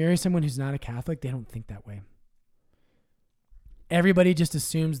 If you're going to marry someone who's not a Catholic, they don't think that way. Everybody just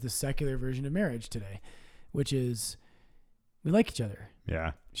assumes the secular version of marriage today, which is we like each other.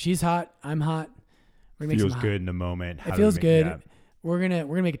 Yeah. She's hot. I'm hot. Feels good in the moment. It feels good. Yeah. We're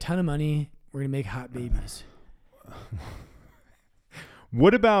gonna make a ton of money. We're gonna make hot babies.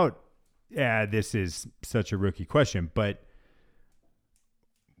 What about? Yeah, this is such a rookie question, but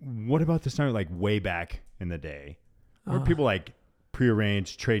what about the scenario like way back in the day, where people like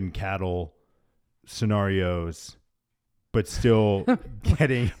prearranged trading cattle scenarios, but still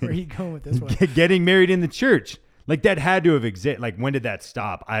getting where are you going with this one? Getting married in the church? Like that had to have existed. Like when did that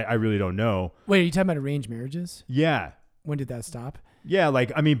stop? I really don't know. Wait, are you talking about arranged marriages? Yeah. When did that stop? Yeah,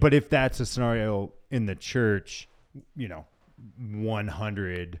 but if that's a scenario in the church,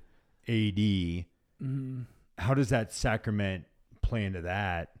 100 AD, mm-hmm. How does that sacrament play into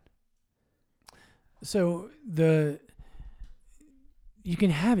that? So you can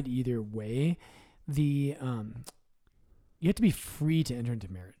have it either way. You have to be free to enter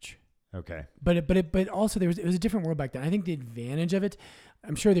into marriage. Okay. But also it was a different world back then. I think the advantage of it,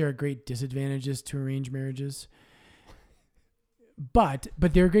 I'm sure there are great disadvantages to arranged marriages, but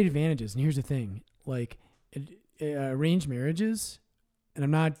there are great advantages. And here's the thing, like arranged marriages, and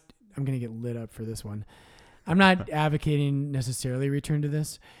I'm going to get lit up for this one. I'm not advocating necessarily return to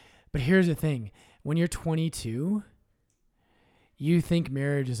this, but here's the thing. When you're 22, you think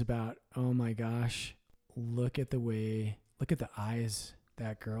marriage is about, oh my gosh, look at the eyes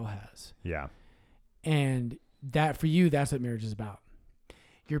that girl has. Yeah. And that for you, that's what marriage is about.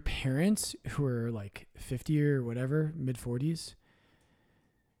 Your parents who are like 50 or whatever, mid 40s,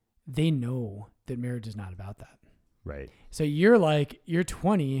 they know that marriage is not about that. Right. So you're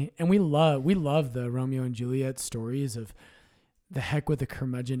 20 and we love the Romeo and Juliet stories of the heck with the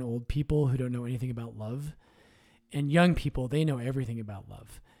curmudgeon old people who don't know anything about love, and young people, they know everything about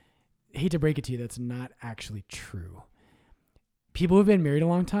love. I hate to break it to you, that's not actually true. People who've been married a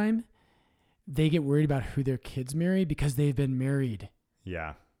long time, they get worried about who their kids marry because they've been married.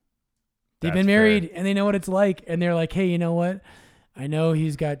 Yeah. They've been married and they know what it's like. And they're like, hey, you know what? I know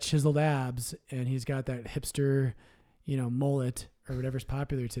he's got chiseled abs and he's got that hipster, mullet or whatever's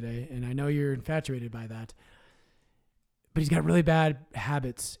popular today. And I know you're infatuated by that, but he's got really bad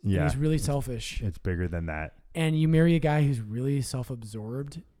habits. Yeah. And he's really selfish. It's bigger than that. and you marry a guy who's really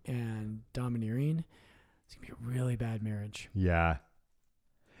self-absorbed and domineering, it's gonna be a really bad marriage. Yeah.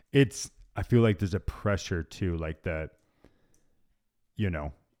 I feel like there's a pressure too, like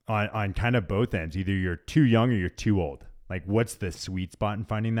on kind of both ends. Either you're too young or you're too old. Like, what's the sweet spot in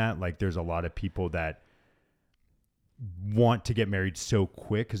finding that? Like, there's a lot of people that want to get married so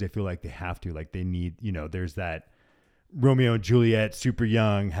quick because they feel like they have to. Like, they need, there's that Romeo and Juliet, super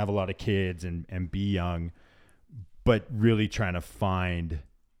young, have a lot of kids and be young, but really trying to find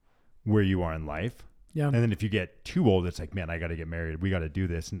where you are in life. Yeah. And then if you get too old, it's like, man, I got to get married. We got to do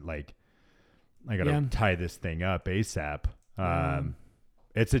this. And like, I got to tie this thing up ASAP.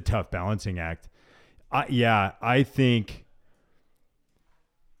 It's a tough balancing act. I think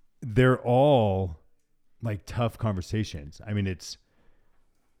they're all like tough conversations. I mean, it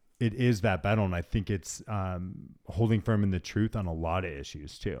is that battle. And I think it's holding firm in the truth on a lot of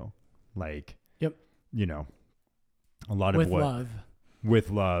issues too. Like, yep. A lot with of what love.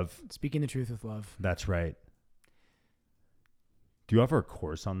 With love. Speaking the truth with love. That's right. Do you offer a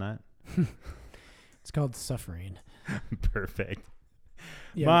course on that? It's called Suffering. Perfect.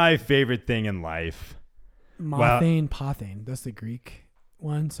 Yeah. My favorite thing in life. Mothane, pothane. That's the Greek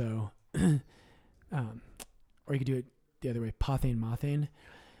one. So, or you could do it the other way. Pothane, mothane.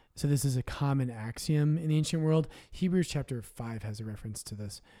 So this is a common axiom in the ancient world. Hebrews chapter 5 has a reference to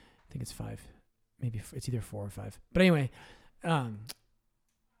this. I think it's 5. Maybe it's either 4 or 5. But anyway,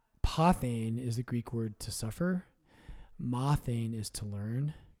 pothane is the Greek word to suffer. Mothane is to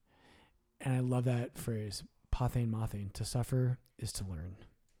learn. And I love that phrase. Pothane, mothane. To suffer is to learn.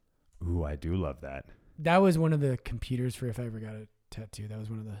 Ooh, I do love that. That was one of the computers for if I ever got a tattoo. That was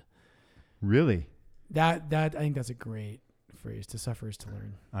one of the... Really? That I think that's a great phrase. To suffer is to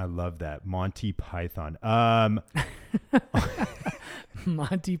learn. I love that. Monty Python.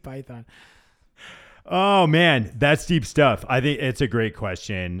 Monty Python. Oh man, that's deep stuff. I think it's a great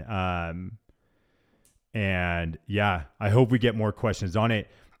question. And yeah, I hope we get more questions on it.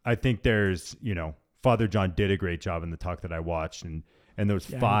 I think there's, Father John did a great job in the talk that I watched, and those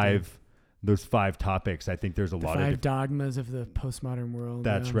five topics. I think there's a lot of 5 dogmas of the postmodern world.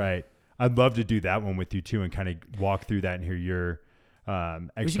 That's right. I'd love to do that one with you too, and kind of walk through that and hear your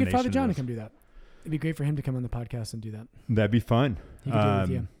explanation. We should get Father John to come do that. It'd be great for him to come on the podcast and do that. That'd be fun. He could do it with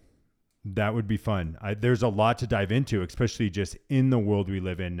you. That would be fun. There's a lot to dive into, especially just in the world we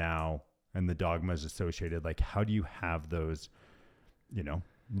live in now and the dogmas associated. Like, how do you have those,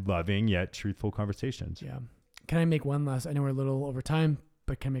 loving yet truthful conversations? Yeah. Can I make one last? I know we're a little over time,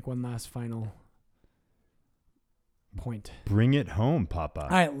 but can I make one last final point? Bring it home, Papa.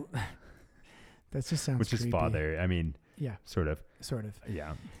 That just sounds Which creepy. is father. I mean, yeah, sort of.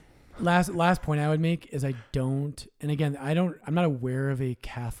 Yeah. Last point I would make is I'm not aware of a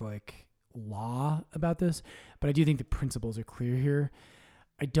Catholic law about this, but I do think the principles are clear here.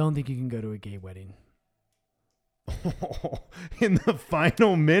 I don't think you can go to a gay wedding. In the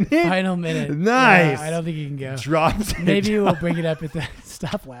final minute? Yeah, Nice. I don't think you can go. Drops. Maybe we'll bring it up at the...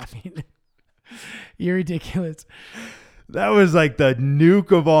 Stop laughing. You're ridiculous. That was like the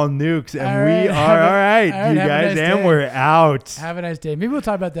nuke of all nukes. And all right, you guys, and we're out. Have a nice day. Maybe we'll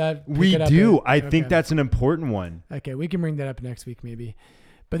talk about that. We do. I think that's an important one. Okay, we can bring that up next week maybe.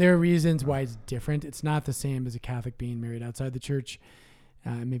 But there are reasons why it's different. It's not the same as a Catholic being married outside the church.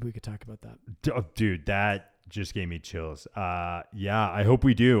 Maybe we could talk about that. Dude, that just gave me chills. Yeah, I hope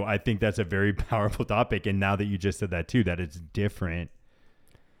we do. I think that's a very powerful topic. And now that you just said that too, that it's different.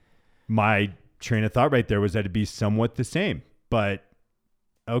 My train of thought right there was that it'd be somewhat the same, but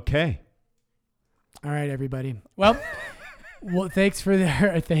okay. All right, everybody. Well, thanks.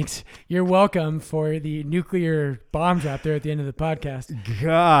 You're welcome for the nuclear bomb drop there at the end of the podcast.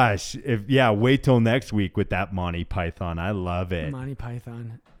 Gosh, wait till next week with that Monty Python. I love it. Monty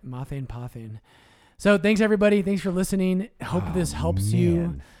Python, Mothane, Pothane. So thanks everybody. Thanks for listening. Hope this helps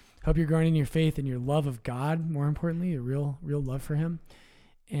you. Hope you're growing in your faith and your love of God. More importantly, a real love for him.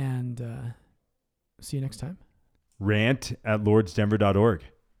 And see you next time. rant@lordsdenver.org.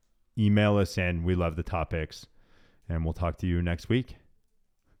 Email us and we love the topics. And we'll talk to you next week.